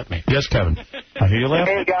Fred won't let me. Yes, Kevin. I hear you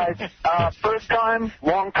laughing. Hey, guys. First time,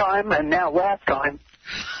 long time, and now last time.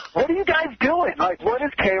 What are you guys doing? What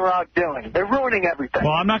is K-Rock doing? They're ruining everything.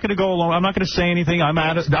 Well, I'm not going to go along. I'm not going to say anything. I'm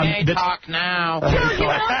out of... Talk now.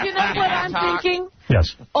 You know what I'm thinking?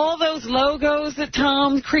 Yes. All those logos that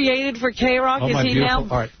Tom created for K-Rock, is he now...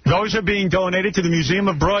 Art. Those are being donated to the Museum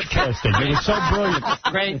of Broadcasting. It was so brilliant.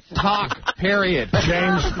 Great talk, period.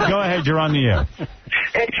 James, go ahead. You're on the air.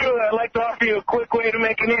 Hey, Drew, I'd like to offer you a quick way to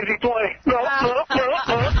make an easy play.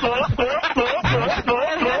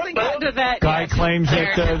 Guy claims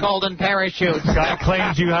that... golden parachute. Guy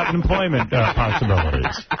claims you have employment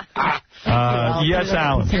possibilities. Yes,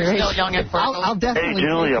 Alan. Still young and fertile. I'll definitely... Hey,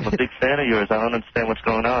 Julie, I'm a big fan of yours. I don't understand what's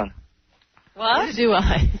going on. What do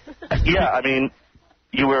I? Yeah, I mean,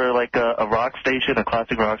 you were like a rock station, a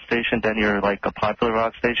classic rock station, then you're like a popular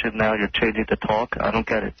rock station, now you're changing to talk. I don't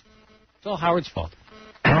get it. It's all Howard's fault.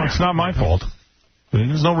 No, it's not my fault.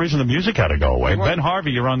 There's no reason the music had to go away. Ben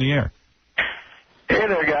Harvey, you're on the air. Hey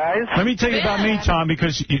there, guys. Let me tell you about me, Tom,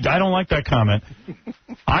 because I don't like that comment.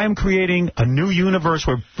 I am creating a new universe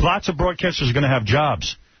where lots of broadcasters are going to have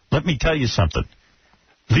jobs. Let me tell you something.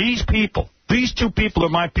 These two people are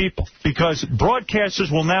my people, because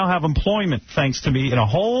broadcasters will now have employment, thanks to me, in a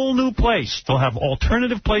whole new place. They'll have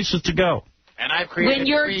alternative places to go. And I've created when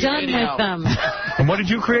you're free done radio. with them. And what did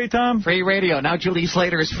you create, Tom? Free radio. Now Julie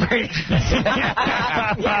Slater is free.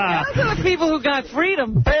 Yeah, those are the people who got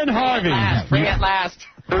freedom. Ben Harvey. Free at last.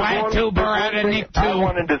 Quiet tuber out of Nick I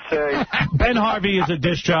wanted to say... Ben Harvey is a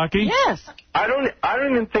disc jockey. Yes. I don't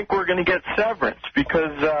even think we're going to get severance,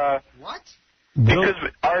 because... What? Because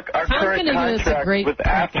our current contract with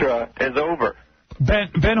AFTRA is over.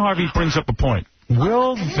 Ben Harvey brings up a point.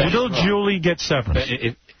 Will Julie get severance?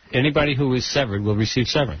 Anybody who is severed will receive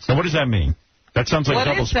severance. Now, what does that mean? That sounds like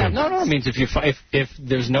double speak. No, it means if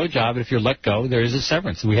there's no job, if you're let go, there is a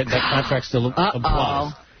severance. That contract still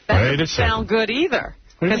applies. That doesn't sound good either.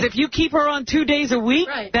 Because if you keep her on 2 days a week,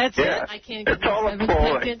 that's it. I can't get it's all a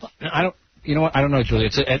ploy. You know what? I don't know, Julie.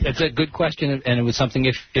 It's a good question, and it was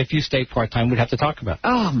something if you stay part-time, we'd have to talk about.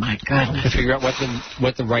 Oh, my God. To figure out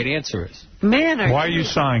what the right answer is. Man, why are you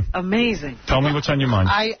sighing? Amazing. Tell me what's on your mind.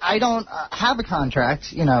 I don't have a contract,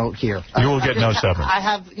 here. You will get no severance. I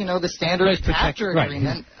have, the standard actor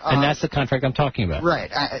agreement. And that's the contract I'm talking about. Right.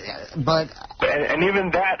 And even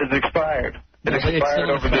that is expired. It expired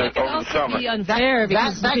over the summer. Be unfair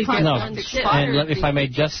because that contract expired. And if I may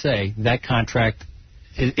just say, that contract,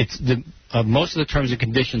 most of the terms and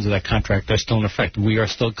conditions of that contract are still in effect. We're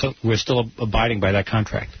still abiding by that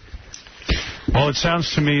contract. Well, it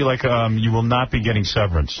sounds to me like you will not be getting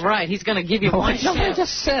severance. Right, he's going to give you one. No, I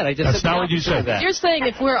just said. That's not what you said. You're saying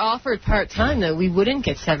if we're offered part-time, though, we wouldn't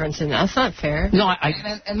get severance, and that's not fair. No, what I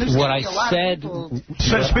said...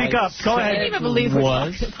 So speak up. Go ahead. I can't even believe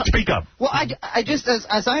Speak up. Well, I just,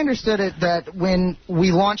 as I understood it, that when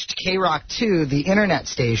we launched K-Rock 2, the internet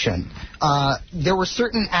station, there were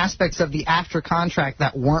certain aspects of the after contract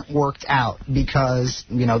that weren't worked out because,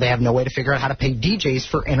 they have no way to figure out how to pay DJs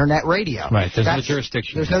for internet radio. Right, there's no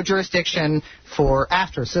jurisdiction. There's no jurisdiction for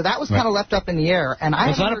after. So that was kind of left up in the air. And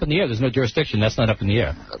it's not up in the air. There's no jurisdiction. That's not up in the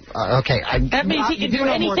air. Okay. That means he can do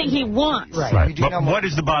anything he wants. Right. But what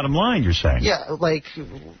is the bottom line, you're saying? Yeah,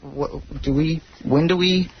 when do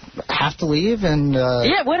we have to leave? And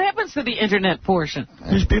what happens to the internet portion?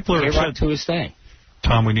 These people are upset. Who is staying?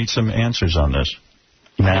 Tom, we need some answers on this.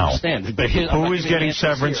 Now. I understand. But who is getting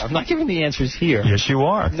severance? I'm not giving the answers here. Yes, you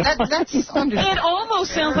are. It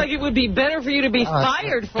almost sounds like it would be better for you to be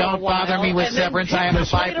fired for a while. Don't bother me with severance. I have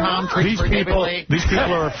to buy palm trees for Jubilee. These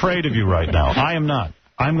people are afraid of you right now. I am not.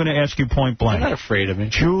 I'm going to ask you point blank. You're not afraid of me.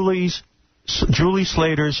 Julie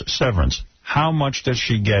Slater's severance. How much does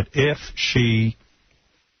she get if she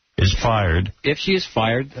is fired? If she is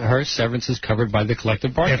fired, her severance is covered by the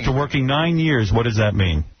collective bargaining. After working 9 years, what does that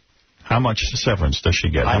mean? How much severance does she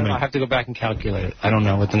get? I have to go back and calculate it. I don't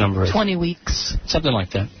know what the number is. 20 weeks. Something like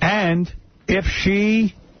that. And if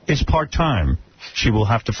she is part-time, she will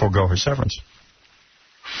have to forego her severance.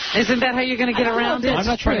 Isn't that how you're going to get around it? I'm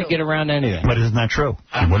not trying to get around anything. But isn't that true?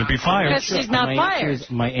 She wouldn't be fired. Because she's not fired.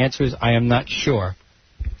 My answer is I am not sure.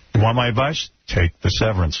 You want my advice? Take the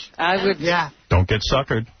severance. I would. Yeah. Don't get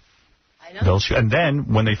suckered. I know. And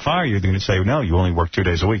then when they fire you, they're going to say, no, you only work 2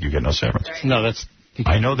 days a week. You get no severance. No, that's...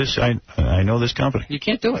 I know this. I know this company. You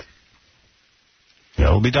can't do it. Yeah,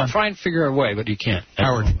 it'll be done. I'll try and figure a way, but you can't.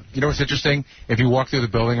 Howard, you know what's interesting? If you walk through the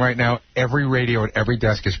building right now, every radio at every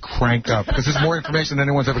desk is cranked up because there's more information than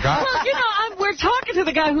anyone's ever got. Well, we're talking to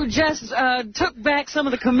the guy who just took back some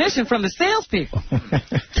of the commission from the salespeople.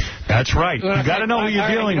 That's right. You got to know who you're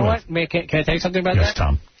dealing with. What? Can I tell you something about that? Yes,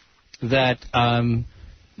 Tom. That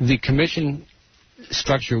the commission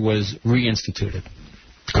structure was reinstituted.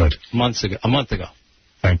 Good. A month ago.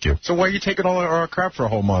 Thank you. So why are you taking all our crap for a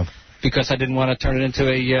whole month? Because I didn't want to turn it into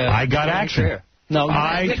a... I got action. Career. No,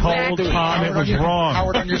 I told Tom it was wrong.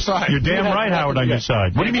 Howard on your side. You're damn right, Howard on your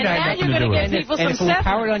side. What do you mean I had nothing to do with it? And if it was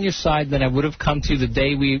Howard on your side, then I would have come to the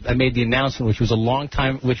day I made the announcement, which was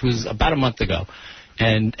which was about a month ago,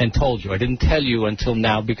 and told you. I didn't tell you until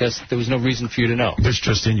now because there was no reason for you to know. This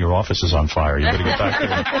just in, your office is on fire. You better get back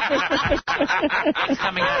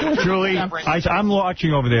there. Julie, I'm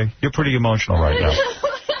watching over there. You're pretty emotional right now.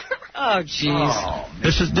 Oh, jeez. Oh,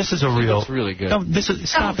 this is a real... That's really good. No,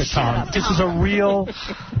 stop it, Tom. This is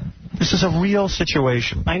a real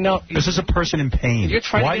situation. I know. This is a person in pain.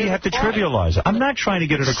 Why do you have to trivialize it? I'm not trying to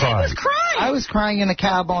get her to cry. She was crying. I was crying in a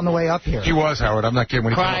cab on the way up here. He was, Howard. I'm not kidding.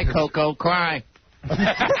 When Cry, Coco, cry.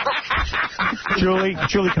 Julie,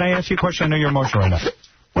 can I ask you a question? I know you're emotional right now.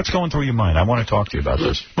 What's going through your mind? I want to talk to you about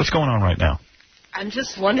this. What's going on right now? I'm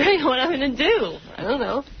just wondering what I'm going to do. I don't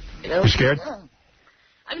know. You scared?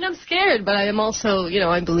 I mean, I'm scared, but I am also,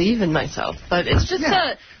 I believe in myself. But it's just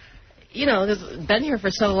been here for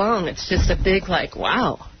so long. It's just a big,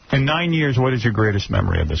 wow. In 9 years, what is your greatest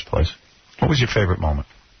memory of this place? What was your favorite moment?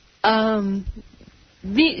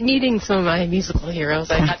 Meeting some of my musical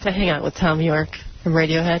heroes. I got to hang out with Tom York from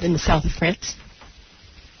Radiohead in the south of France.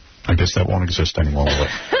 I guess that won't exist anymore.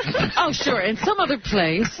 Oh, sure, in some other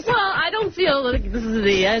place. Well, I don't feel like this is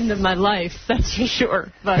the end of my life, that's for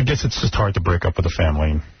sure. But I guess it's just hard to break up with a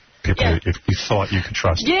family and people if you thought you could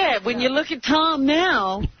trust. Yeah, when you look at Tom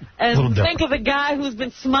now and think of the guy who's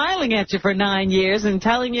been smiling at you for 9 years and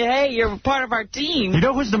telling you, hey, you're part of our team. You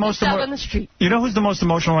know who's the most out on the street. You know who's the most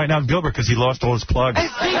emotional right now? Gilbert, because he lost all his plugs. In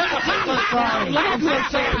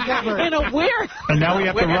a weird... And now we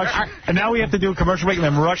have to rush. And now we have to do a commercial break and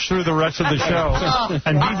then rush through the rest of the show.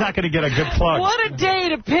 And he's not going to get a good plug. What a day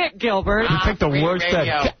to pick, Gilbert. You picked the worst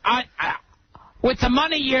day. With the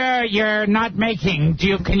money you're not making,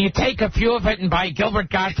 can you take a few of it and buy Gilbert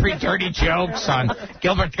Gottfried dirty jokes on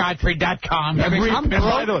GilbertGottfried.com? I'm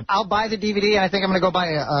broke. I'll buy the DVD, and I think I'm going to go buy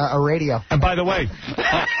a radio. And by the way,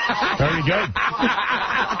 very good.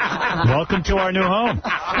 Welcome to our new home.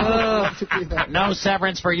 No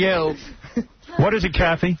severance for you. What is it,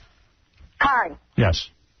 Kathy? Hi. Yes.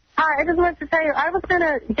 Hi, I just wanted to tell you, I was going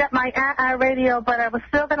to get my radio, but I was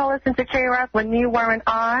still going to listen to K-Rock when you weren't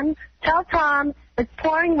on. Tell Tom it's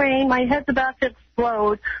pouring rain, my head's about to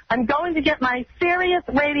explode. I'm going to get my Sirius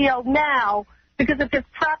radio now because of his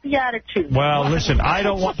crappy attitude. Well, listen, I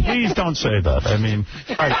don't want... Please don't say that. I mean...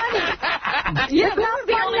 Yeah, that's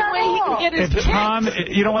the only way he can get his if Tom,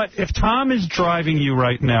 you know what? If Tom is driving you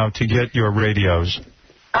right now to get your radios...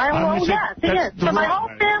 yes, he is. For my whole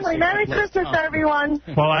family, Merry Christmas, everyone.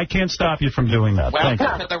 Well, I can't stop you from doing that. Welcome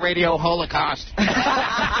Thank you. to the radio holocaust.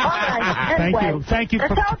 Anyway, Thank you.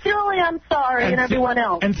 Tell Julie I'm sorry and everyone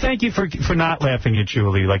else. And thank you for not laughing at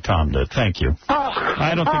Julie like Tom did. Thank you.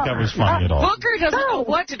 I don't think that was funny at all. Booker doesn't know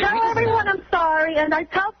what to do. Tell everyone I'm sorry, and I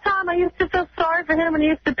tell Tom I used to feel sorry for him and he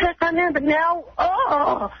used to pick on him, but now,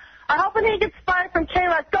 I hope when he gets fired from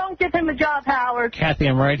K-Rock, don't give him a job, Howard. Kathy,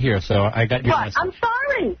 I'm right here, so I got your message. I'm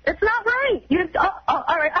sorry. It's not right. All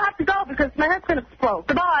right, I have to go because my head's going to explode.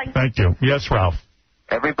 Goodbye. Thank you. Yes, Ralph.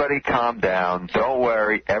 Everybody calm down. Don't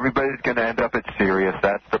worry. Everybody's going to end up at Sirius.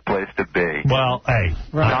 That's the place to be. Well, hey.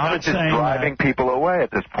 Tom is just driving people away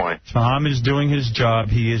at this point. Tom is doing his job.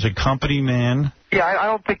 He is a company man. Yeah, I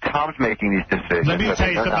don't think Tom's making these decisions. Let me tell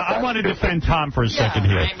you something. I want to defend Tom for a second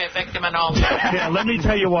here. I'm a victim and all. Yeah, let me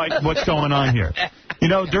tell you what's going on here. You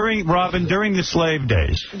know, during the slave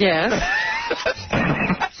days. Yes.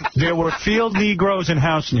 There were field Negroes and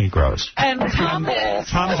house Negroes. And Tom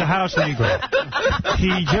is a house Negro.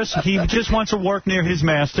 He just wants to work near his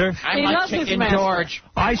master. I'm like Chicken George.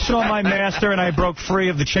 I saw my master and I broke free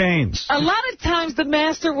of the chains. A lot of times the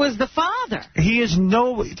master was the father. He's in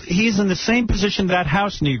the same position that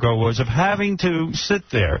house Negro was of having to sit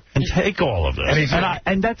there and take all of this.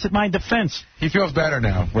 And that's my defense. He feels better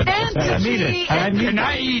now. I need it. Can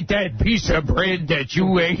I eat that piece of bread that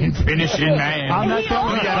you ate and finish it, man? I'm not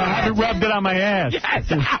done yet. I haven't rubbed it on my ass. He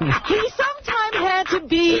sometimes had to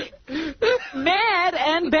be mad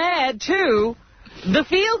and bad to the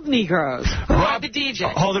field Negroes. Rob, the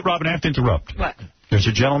DJ. Hold it, Robin. I have to interrupt. What? There's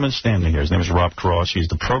a gentleman standing here. His name is Rob Cross. He's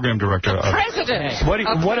the program director of... President.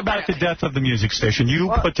 What about the death of the music station you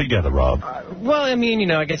put together, Rob? Well, I mean,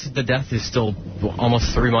 I guess the death is still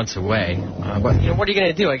almost 3 months away. But, what are you going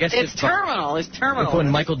to do? I guess it's terminal. It's terminal. When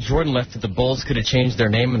Michael Jordan left, if the Bulls could have changed their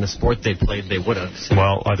name in the sport they played, they would have. So.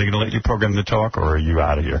 Well, are they going to let you program the talk, or are you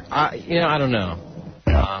out of here? I don't know.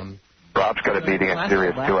 Yeah. Rob's got a meeting at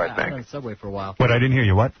Sirius, too, I think. I've been on the subway for a while. What, I didn't hear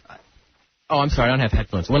you, what? Oh, I'm sorry, I don't have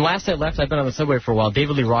headphones. When last I left, I've been on the subway for a while.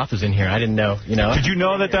 David Lee Roth was in here. I didn't know, Did you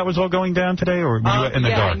know that was all going down today, or were you in the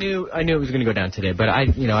dark? I knew it was going to go down today, but I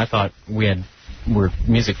thought we're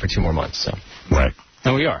music for 2 more months, so. Right.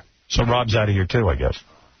 And we are. So Rob's out of here, too, I guess.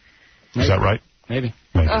 Is that right? Maybe.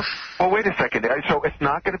 Well, wait a second. So it's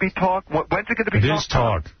not going to be talk? When's it going to be talk? It is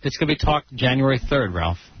talk. It's going to be talk January 3rd,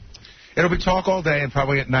 Ralph. It'll be talk all day and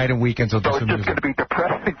probably at night and weekends. So it's just going to be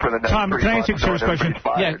depressing for the next Tom, can I ask you a serious question?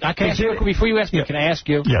 Yeah, before you ask me, can I ask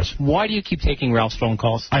you? Yes. Why do you keep taking Ralph's phone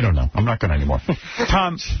calls? I don't know. I'm not going to anymore.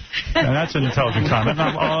 Tom, that's an intelligent comment.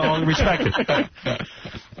 I'll respect it.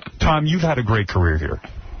 Tom, you've had a great career here.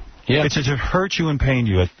 Yeah. It hurt you and pain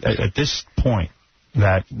you at this point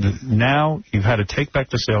that now you've had to take back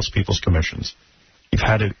the salespeople's commissions. You've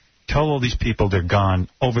had to tell all these people they're gone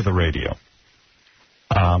over the radio.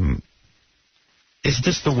 Is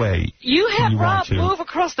this the way you had Rob move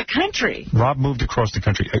across the country? Rob moved across the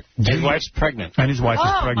country. His wife's pregnant. And his wife is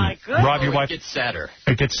pregnant. My goodness. Rob, your wife... It gets sadder.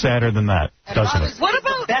 It gets sadder than that, doesn't it? What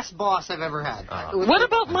about the best boss I've ever had? What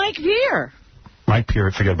about Mike Veer? Mike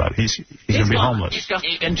Veer, forget about it. He's going to be homeless.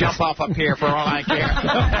 He can jump off up here for all I care.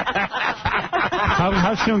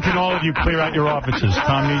 How soon can all of you clear out your offices?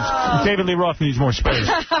 David Lee Roth needs more space.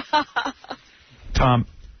 Tom,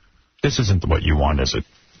 this isn't what you want, is it?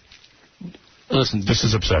 Listen, this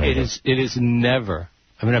is upsetting. It is never.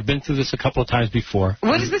 I mean, I've been through this a couple of times before.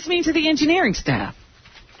 What does this mean to the engineering staff?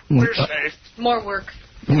 We're safe. More work.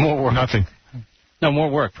 More work. Nothing. No, more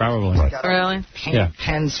work, probably. Right. Really? Yeah.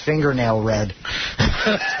 Pen's fingernail red.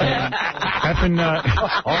 Kevin,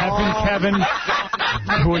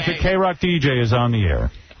 who is the K-Rock DJ, is on the air.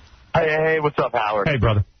 Hey, what's up, Howard? Hey,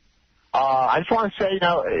 brother. I just want to say,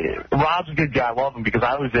 Rob's a good guy. I love him because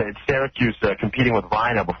I was at Syracuse competing with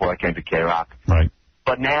Rhino before I came to K-Rock. Right.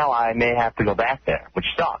 But now I may have to go back there, which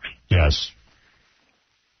sucks. Yes.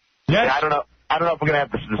 Yes. I I don't know if we're going to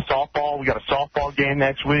have the softball. We got a softball game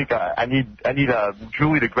next week. I need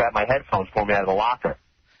Julie to grab my headphones for me out of the locker.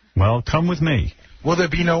 Well, come with me. Will there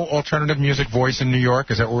be no alternative music voice in New York?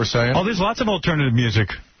 Is that what we're saying? Oh, there's lots of alternative music.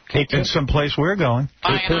 In some place we're going.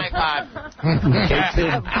 Buy an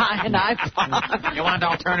iPod. Buy an iPod. You want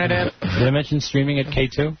alternative? Did I mention streaming at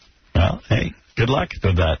K2? Well, hey, good luck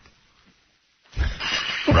with that.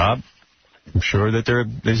 Rob, I'm sure that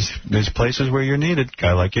there's places where you're needed.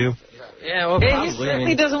 Guy like you. Yeah, well, probably. He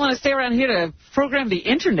certainly doesn't want to stay around here to program the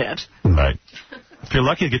Internet. Right. If you're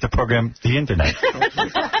lucky to get to program the Internet.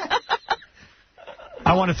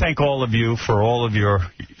 I want to thank all of you for all of your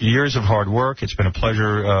years of hard work. It's been a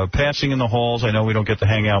pleasure passing in the halls. I know we don't get to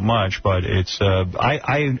hang out much, but it's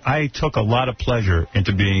I took a lot of pleasure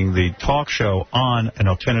into being the talk show on an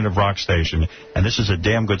alternative rock station, and this is a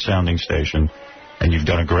damn good sounding station, and you've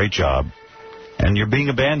done a great job. And you're being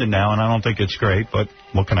abandoned now, and I don't think it's great, but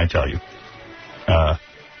what can I tell you?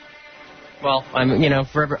 Well, I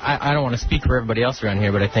don't want to speak for everybody else around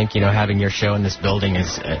here, but I think, having your show in this building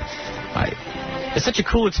is... It's such a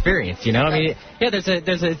cool experience, I mean, yeah, there's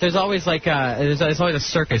always there's always a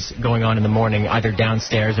circus going on in the morning, either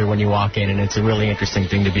downstairs or when you walk in, and it's a really interesting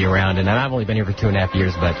thing to be around. And I've only been here for 2.5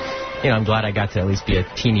 years, but I'm glad I got to at least be a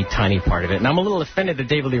teeny tiny part of it. And I'm a little offended that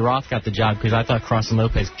David Lee Roth got the job because I thought Cross and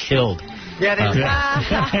Lopez killed. Yeah,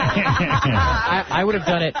 I would have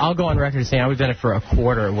done it. I'll go on record saying I would have done it for a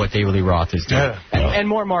quarter of what David Lee Roth is doing, and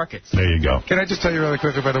more markets. There you go. Can I just tell you really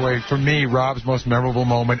quickly, by the way, for me, Rob's most memorable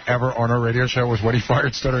moment ever on our radio show was when he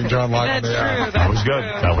fired Stuttering John live on the air. That was good.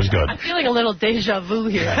 That was good. I'm feeling a little deja vu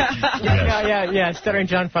here. Yeah. Stuttering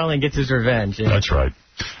John finally gets his revenge. Yeah. That's right.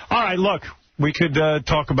 All right, look. We could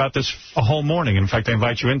talk about this a whole morning. In fact, I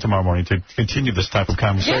invite you in tomorrow morning to continue this type of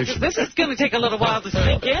conversation. Yeah, this is going to take a little while to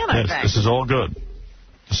sink in, I think. This is all good.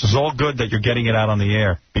 This is all good that you're getting it out on the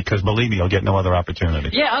air, because, believe me, you'll get no other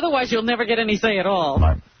opportunity. Yeah, otherwise you'll never get any say at all.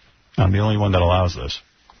 Right. I'm the only one that allows this.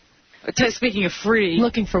 Speaking of free...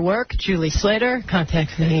 Looking for work, Julie Slater.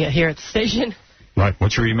 Contact me here at the station. Right.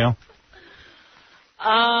 What's your email?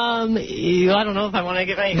 I don't know if I want to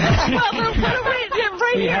give any.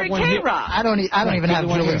 Right here at K-Rock. I don't even have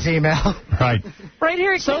Julie's email. Right. Right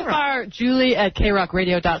here at So far, Julie at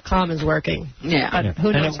krockradio.com is working. Yeah. But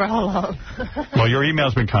who knows for how long? Well, your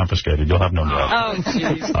email's been confiscated. You'll have no mail. Oh,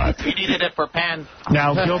 jeez. Right. You needed it for pen.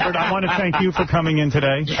 Now, Gilbert, I want to thank you for coming in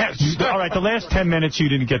today. Yes. All right, the last 10 minutes you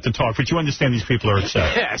didn't get to talk, but you understand these people are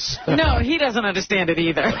upset. Yes. No, he doesn't understand it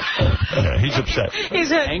either. Yeah, he's upset. He's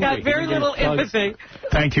got very little empathy.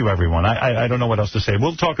 Thank you, everyone. I don't know what else to say.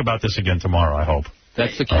 We'll talk about this again tomorrow, I hope.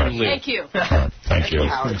 That's the key to leave. Thank you. All right, thank you.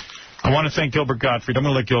 I want to thank Gilbert Gottfried. I'm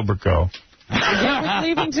going to let Gilbert go. Gilbert's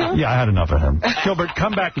leaving too? Yeah, I had enough of him. Gilbert,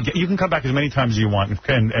 come back. You can come back as many times as you want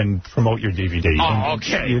and promote your DVD. Oh,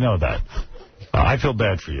 okay. You know that. I feel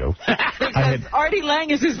bad for you. Artie Lang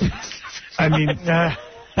is his business. I mean,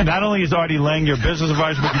 not only is Artie Lang your business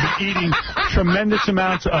advisor, but you've been eating tremendous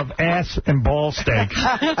amounts of ass and ball steak. So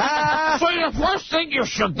the first thing you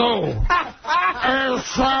should do is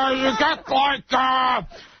you get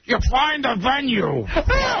you find a venue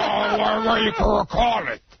where you can record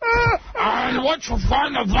it. And once you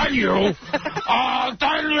find a venue,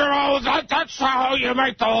 then, that's how you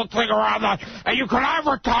make the whole thing around that. And you can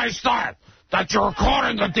advertise that you're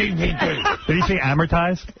recording the DVD. Did he say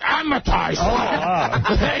amortize? Amortize. Oh, wow.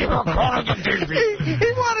 You're recording the DVD.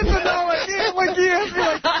 He wanted to know,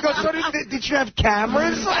 did you have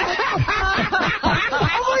cameras?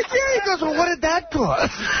 I'm like, yeah. He goes, well, what did that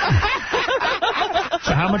cost?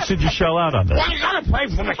 So how much did you shell out on this? Well, you got to pay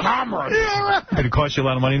for the cameras. Yeah, right. Did it cost you a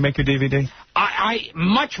lot of money to make your DVD?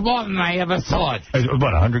 Much more than I ever thought.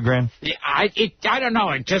 What, $100,000? I don't know.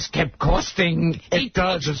 It just kept costing. It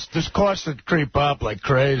does. This costs that creep up like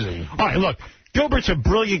crazy. All right, look. Gilbert's a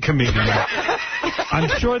brilliant comedian. I'm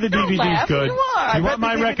sure the DVD's good. You want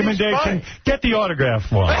my recommendation? Get the autograph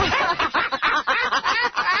one.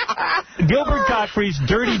 Gilbert Gottfried's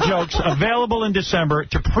Dirty Jokes, available in December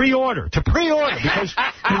to pre-order. Because you want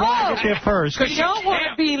to get there first. Because you don't want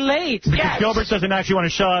to be late. Because Gilbert doesn't actually want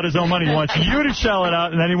to shell out his own money. He wants you to shell it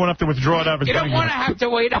out, and then he won't have to withdraw it out of his You don't want to have to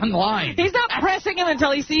wait online. He's not pressing him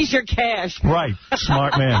until he sees your cash. Right.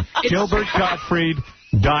 Smart man.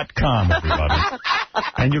 GilbertGottfried.com, everybody.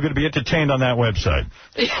 And you're going to be entertained on that website.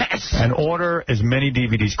 Yes. And order as many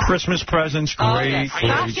DVDs. Christmas presents, great.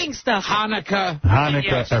 Stocking stuff. Hanukkah,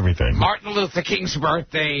 everything. Martin Luther King's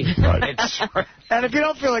birthday. Right. And if you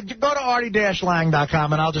don't feel like, go to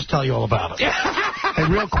artie-lang.com and I'll just tell you all about it. Hey,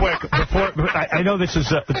 real quick, before I know this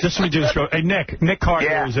is just let me do this. Hey, Nick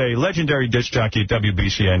Carter is a legendary disc jockey at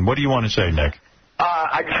WBCN. What do you want to say, Nick?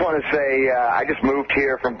 I just want to say I just moved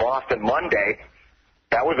here from Boston Monday.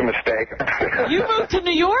 That was a mistake. You moved to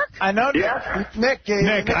New York? I know. Yeah. Nick's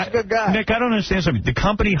a good guy. Nick, I don't understand something. The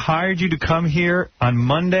company hired you to come here on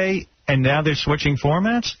Monday, and now they're switching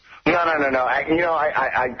formats? No.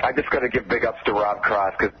 I just got to give big ups to Rob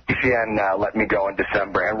Cross because BCN let me go in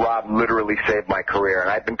December, and Rob literally saved my career.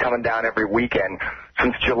 And I've been coming down every weekend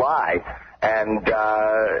since July. And,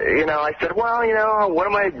 I said, well, what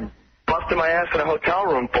am I busting my ass in a hotel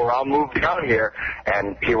room for? I'll move down here,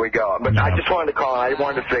 and here we go. But I just wanted to call, and I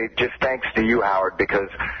wanted to say just thanks to you, Howard, because,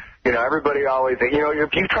 everybody always,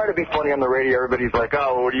 if you try to be funny on the radio, everybody's like,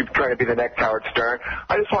 oh, what are you trying to be the next Howard Stern?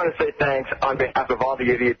 I just want to say thanks on behalf of all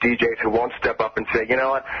the idiot DJs who won't step up and say, you know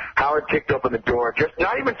what, Howard kicked open the door, just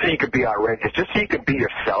not even so you could be outrageous, just so you could be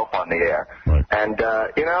yourself on the air. Right. And,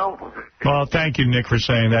 Well, thank you, Nick, for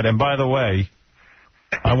saying that. And by the way,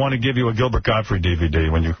 I want to give you a Gilbert Gottfried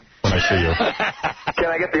DVD when I see you. Can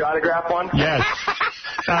I get the autograph one? Yes.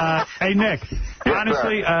 Hey, Nick,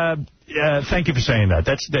 honestly, thank you for saying that.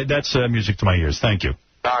 That's music to my ears. Thank you.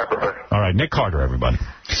 All right, brother. All right, Nick Carter, everybody.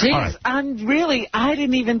 Jeez, right. I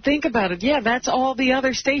didn't even think about it. Yeah, that's all the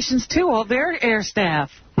other stations, too, all their air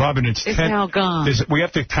staff. Robin, it's now gone. We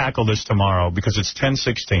have to tackle this tomorrow because it's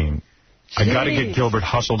 10:16. I got to get Gilbert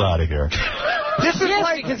hustled out of here. This is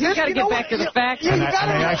because he's got to get back to the factory. And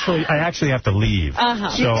I actually have to leave.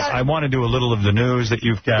 So I want to do a little of the news that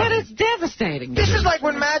you've got. But it's devastating. This is like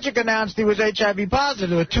when Magic announced he was HIV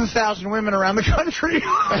positive with 2,000 women around the country.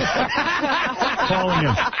 Calling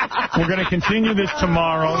him. We're going to continue this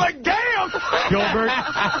tomorrow. Like, damn! Gilbert,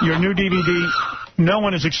 your new DVD, no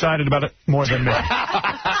one is excited about it more than me.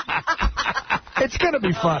 It's going to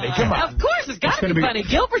be funny. Come on. Of course, it's got to be funny.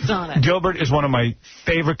 Gilbert's on it. Gilbert is one of my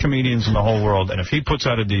favorite comedians in the whole world, and if he puts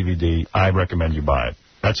out a DVD, I recommend you buy it.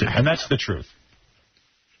 That's it, and that's the truth.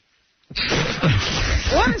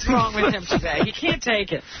 What is wrong with him today? He can't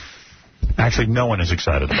take it. Actually, no one is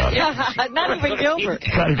excited about it. Yeah, not even Gilbert.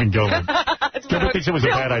 Not even Gilbert. Gilbert thinks it was a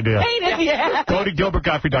bad idea. Go to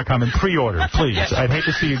GilbertGottfried.com and pre-order, please. I'd hate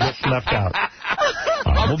to see you get left out.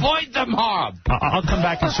 Avoid the mob. I'll come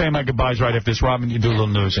back and say my goodbyes right after this. Robin, you do a little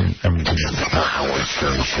news and everything.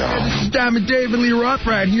 Diamond Dave and Lee Roth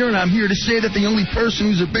right here, and I'm here to say that the only person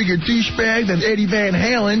who's a bigger douchebag than Eddie Van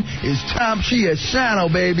Halen is Tom Chiasano,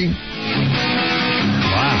 baby.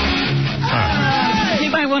 Wow. You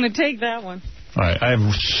might want to take that one. All right, I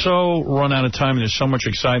have so run out of time, and there's so much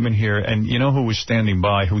excitement here. And you know who was standing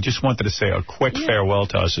by, who just wanted to say a quick farewell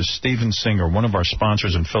to us, is Steven Singer, one of our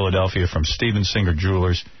sponsors in Philadelphia from Steven Singer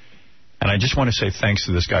Jewelers. And I just want to say thanks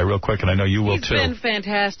to this guy real quick, and I know you will, too. He's been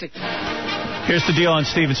fantastic. Here's the deal on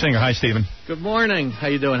Steven Singer. Hi, Steven. Good morning. How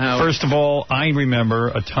you doing, Howard? First of all, I remember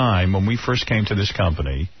a time when we first came to this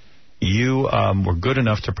company. You were good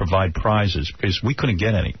enough to provide prizes because we couldn't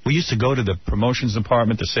get any. We used to go to the promotions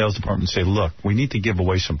department, the sales department, and say, look, we need to give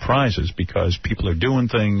away some prizes because people are doing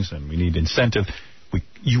things and we need incentive.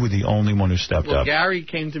 You were the only one who stepped up. Gary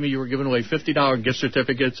came to me. You were giving away $50 gift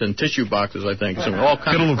certificates and tissue boxes, I think. So all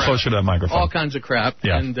kinds Get a little closer to that microphone. All kinds of crap.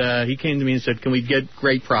 Yeah. And he came to me and said, can we get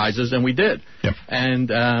great prizes? And we did. Yep.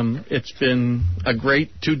 And it's been a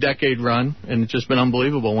great 2-decade run, and it's just been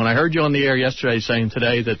unbelievable. When I heard you on the air yesterday saying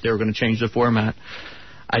today that they were going to change the format,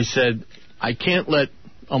 I said, I can't let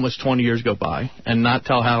almost 20 years go by and not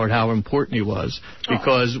tell Howard how important he was.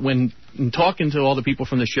 Because when talking to all the people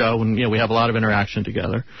from the show, and we have a lot of interaction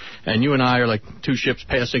together, and you and I are like two ships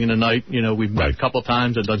passing in the night. We've met a couple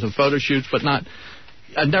times and done some photo shoots, but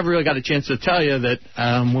I never really got a chance to tell you that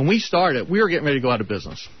when we started, we were getting ready to go out of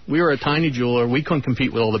business. We were a tiny jeweler. We couldn't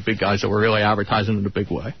compete with all the big guys that were really advertising in a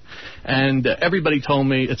big way. And everybody told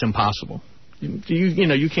me it's impossible.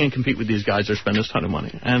 You can't compete with these guys that spend this ton of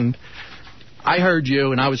money. And I heard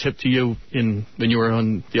you, and I was hip to you when you were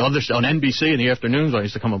on on NBC in the afternoons. I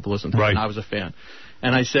used to come up and listen to you, and I was a fan.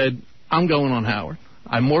 And I said, I'm going on Howard.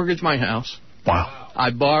 I mortgaged my house. Wow.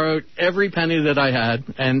 I borrowed every penny that I had,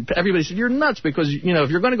 and everybody said, you're nuts, because, if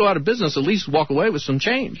you're going to go out of business, at least walk away with some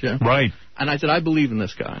change. Yeah? Right. And I said, I believe in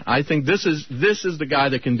this guy. I think this is the guy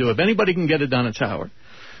that can do it. If anybody can get it done, it's Howard.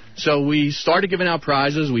 So we started giving out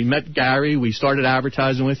prizes. We met Gary. We started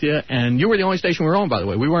advertising with you. And you were the only station we were on, by the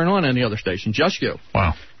way. We weren't on any other station, just you.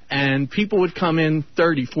 Wow. And people would come in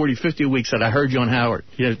 30, 40, 50 weeks that I heard you on Howard.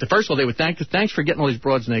 The first of all, they would thanks for getting all these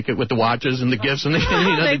broads naked with the watches and the gifts and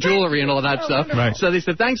the jewelry and all that stuff. Right. So they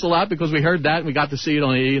said, thanks a lot, because we heard that and we got to see it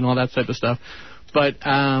on E! and all that type of stuff. But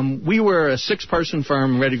we were a 6-person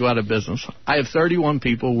firm ready to go out of business. I have 31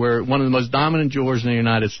 people. We're one of the most dominant jewelers in the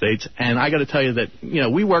United States. And I got to tell you that,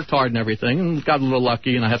 we worked hard and everything and got a little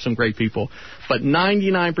lucky, and I have some great people. But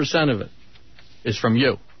 99% of it is from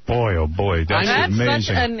you. Boy, oh boy, that's amazing. That's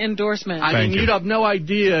such an endorsement. I mean, you'd have no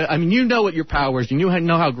idea. I mean, you know what your power is, and you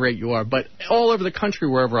know how great you are. But all over the country,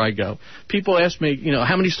 wherever I go, people ask me,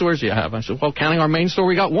 how many stores do you have? I said, well, counting our main store,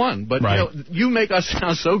 we got one. But you make us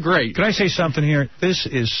sound so great. Can I say something here? This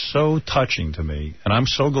is so touching to me, and I'm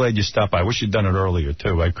so glad you stopped by. I wish you'd done it earlier,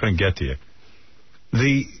 too. I couldn't get to you.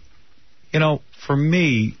 For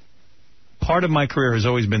me, part of my career has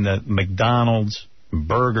always been that McDonald's,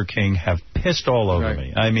 Burger King have pissed all over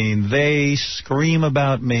me. I mean, they scream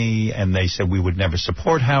about me, and they said we would never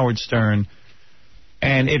support Howard Stern,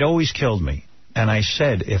 and it always killed me. And I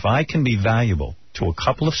said, if I can be valuable to a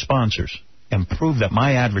couple of sponsors and prove that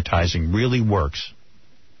my advertising really works,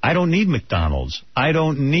 I don't need McDonald's. I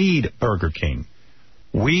don't need Burger King.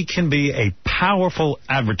 We can be a powerful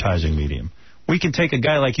advertising medium. We can take a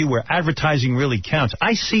guy like you where advertising really counts.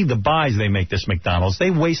 I see the buys they make this McDonald's. They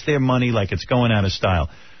waste their money like it's going out of style.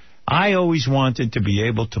 I always wanted to be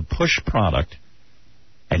able to push product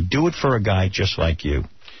and do it for a guy just like you.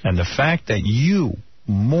 And the fact that you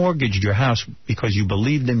mortgaged your house because you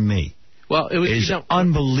believed in me is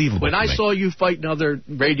unbelievable. When I saw you fighting other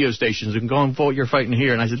radio stations and going for what you're fighting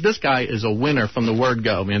here, and I said, this guy is a winner from the word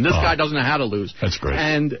go. Man, this guy doesn't know how to lose. That's great.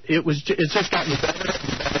 And it's just gotten better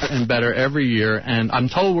and better every year. And I'm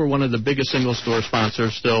told we're one of the biggest single store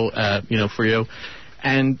sponsors still, for you.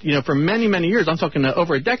 And, for many, many years, I'm talking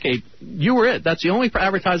over a decade, you were it. That's the only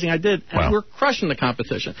advertising I did, and we're crushing the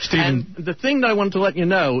competition. Steven. And the thing that I wanted to let you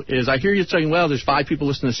know is I hear you saying, well, there's 5 people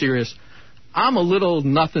listening to Sirius. I'm a little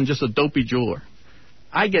nothing, just a dopey jeweler.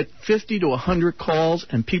 I get 50 to 100 calls,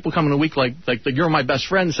 and people come in a week like you're my best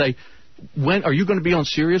friend say, when are you going to be on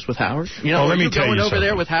Sirius with Howard? Let me tell you over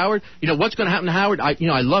there with Howard? What's going to happen to Howard? I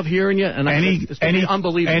love hearing you, and it's going to be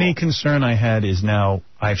unbelievable. Any concern I had is now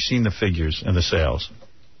I've seen the figures and the sales.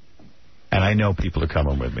 And I know people are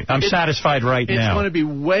coming with me. I'm satisfied now. It's going to be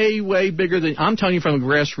way, way bigger than... I'm telling you from the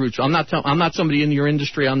grassroots. I'm not somebody in your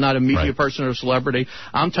industry. I'm not a media person or a celebrity.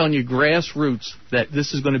 I'm telling you grassroots that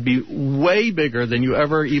this is going to be way bigger than you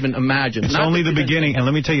ever even imagined. It's only the beginning. And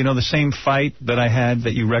let me tell you, the same fight that I had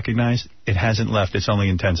that you recognized, it hasn't left. It's only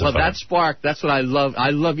intensified. Well, that spark, that's what I love.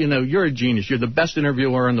 I love, you're a genius. You're the best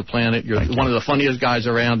interviewer on the planet. You're one of the funniest guys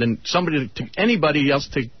around. And anybody else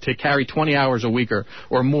to carry 20 hours a week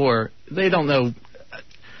or more, they don't know.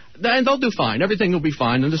 And they'll do fine. Everything will be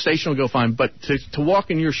fine, and the station will go fine. But to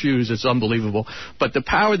walk in your shoes, it's unbelievable. But the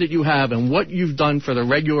power that you have and what you've done for the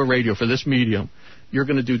regular radio, for this medium, you're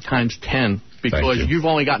going to do times 10 because you've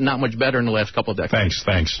only gotten that much better in the last couple of decades.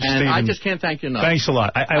 Thanks. And Steven, I just can't thank you enough. Thanks a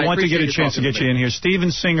lot. I want to get a chance to get you in here.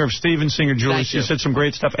 Steven Singer of Steven Singer Jewelry. You said some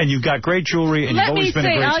great stuff, and you've got great jewelry, and you've always been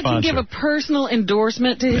a great sponsor. I can give a personal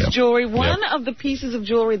endorsement to his jewelry. One of the pieces of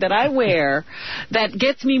jewelry that I wear that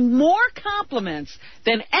gets me more compliments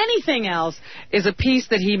than anything else is a piece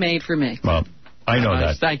that he made for me. Well, I know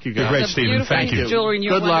that. Thank you, guys. You're great, Steven. Thank you. Jewelry, and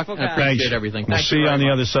you're Good luck. I appreciate Thanks. everything. We'll see you on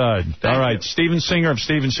the other side. All right. Steven Singer of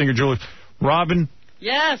Steven Singer Jewelry. Robin.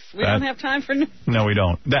 Yes, we don't have time for... No, we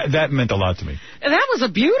don't. That meant a lot to me. That was a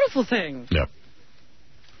beautiful thing. Yep.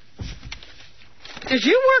 Because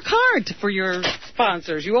you work hard for your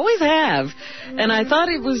sponsors. You always have. And I thought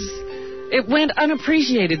it went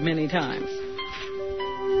unappreciated many times.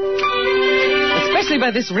 Especially by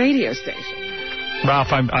this radio station. Ralph,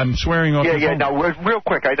 I'm swearing off the phone. No, real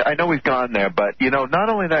quick. I know he's gone there, but, not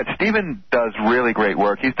only that, Steven does really great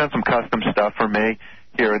work. He's done some custom stuff for me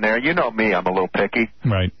here and there. You know me, I'm a little picky.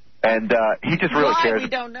 Right. And he just really cares. We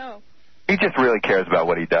don't know. He just really cares about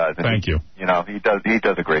what he does. And Thank you. He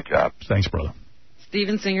does a great job. Thanks, brother.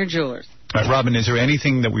 Steven Singer Jewelers. All right, Robin, is there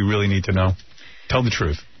anything that we really need to know? Tell the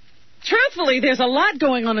truth. Truthfully, there's a lot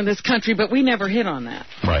going on in this country, but we never hit on that.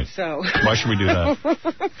 Right. So why should we do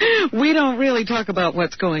that? We don't really talk about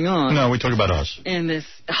what's going on. No, we talk about us. In this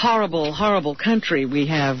horrible, horrible country we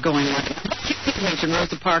have going on. I mentioned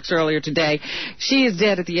Rosa Parks earlier today. She is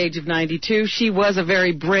dead at the age of 92. She was a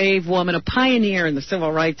very brave woman, a pioneer in the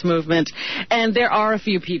civil rights movement. And there are a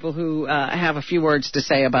few people who have a few words to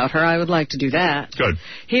say about her. I would like to do that. Good.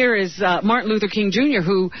 Here is Martin Luther King Jr.,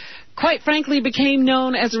 who quite frankly became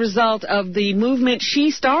known as a result of the movement she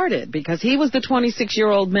started, because he was the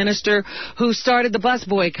 26-year-old minister who started the bus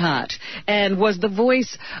boycott and was the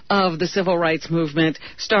voice of the civil rights movement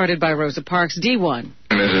started by Rosa Parks. D1.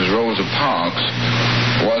 Mrs. Rosa Parks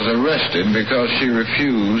was arrested because she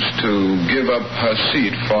refused to give up her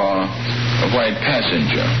seat for a white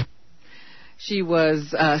passenger. She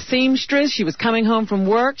was a seamstress. She was coming home from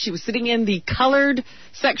work. She was sitting in the colored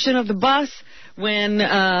section of the bus when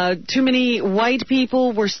too many white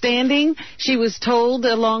people were standing. She was told,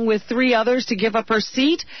 along with 3 others, to give up her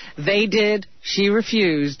seat. They did. She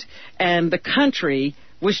refused. And the country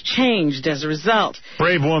was changed as a result.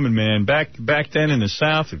 Brave woman, man. Back then in the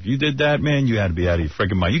South, if you did that, man, you had to be out of your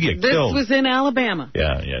friggin' mind. You get killed. This was in Alabama.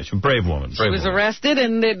 Yeah, she's a brave woman. She was arrested,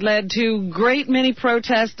 and it led to great many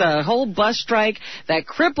protests, a whole bus strike that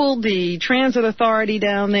crippled the transit authority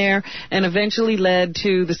down there, and eventually led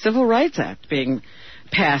to the Civil Rights Act being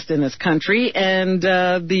passed in this country, and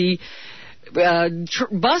the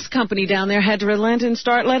bus company down there had to relent and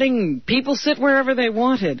start letting people sit wherever they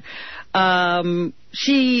wanted.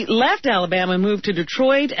 She left Alabama and moved to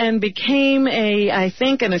Detroit and became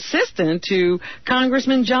an assistant to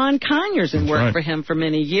Congressman John Conyers and worked for him for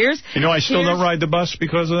many years. You know, I still don't ride the bus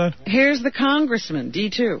because of that. Here's the congressman,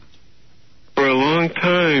 D2. For a long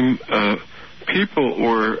time, people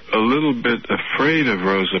were a little bit afraid of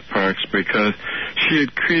Rosa Parks because she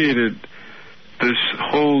had created this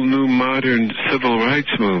whole new modern civil rights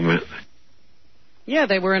movement. Yeah,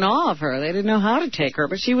 they were in awe of her. They didn't know how to take her,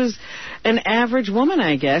 but she was an average woman,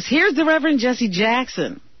 I guess. Here's the Reverend Jesse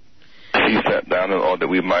Jackson. She sat down and ordered that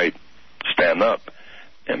we might stand up,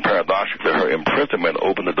 and paradoxically, her imprisonment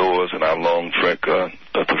opened the doors in our long trek to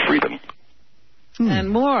freedom. And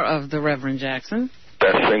more of the Reverend Jackson.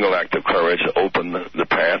 That single act of courage opened the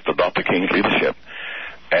path to Dr. King's leadership,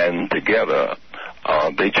 and together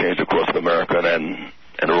they changed the course of America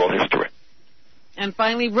and world history. And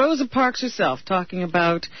finally, Rosa Parks herself talking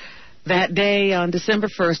about that day on December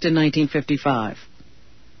 1st in 1955.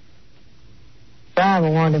 God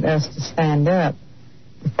wanted us to stand up,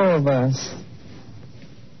 the four of us.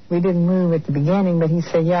 We didn't move at the beginning, but he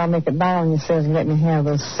said, y'all make a bow on yourselves and let me have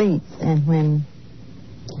those seats. And when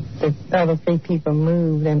the other three people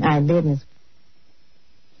moved, and our business.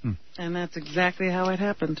 And that's exactly how it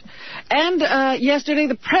happened. And yesterday,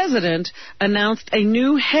 the president announced a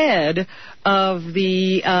new head of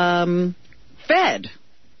the Fed.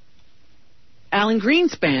 Alan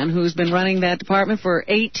Greenspan, who's been running that department for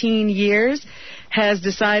 18 years, has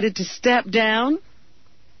decided to step down.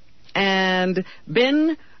 And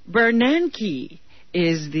Ben Bernanke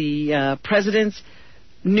is the president's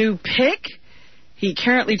new pick. He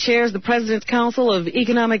currently chairs the President's Council of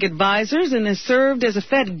Economic Advisors and has served as a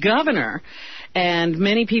Fed governor. And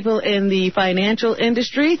many people in the financial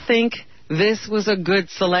industry think this was a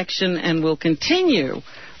good selection and will continue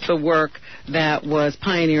the work that was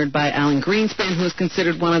pioneered by Alan Greenspan, who is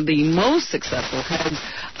considered one of the most successful heads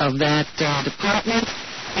of that department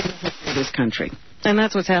in this country. And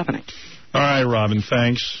that's what's happening. All right, Robin,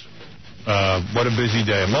 thanks. What a busy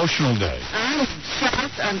day. Emotional day. I'm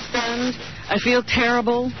shocked. I'm stunned. I feel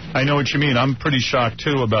terrible. I know what you mean. I'm pretty shocked,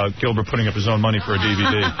 too, about Gilbert putting up his own money for a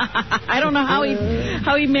DVD. I don't know how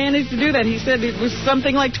he managed to do that. He said it was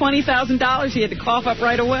something like $20,000 he had to cough up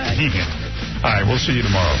right away. All right, we'll see you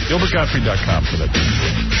tomorrow. GilbertGottfried.com for that.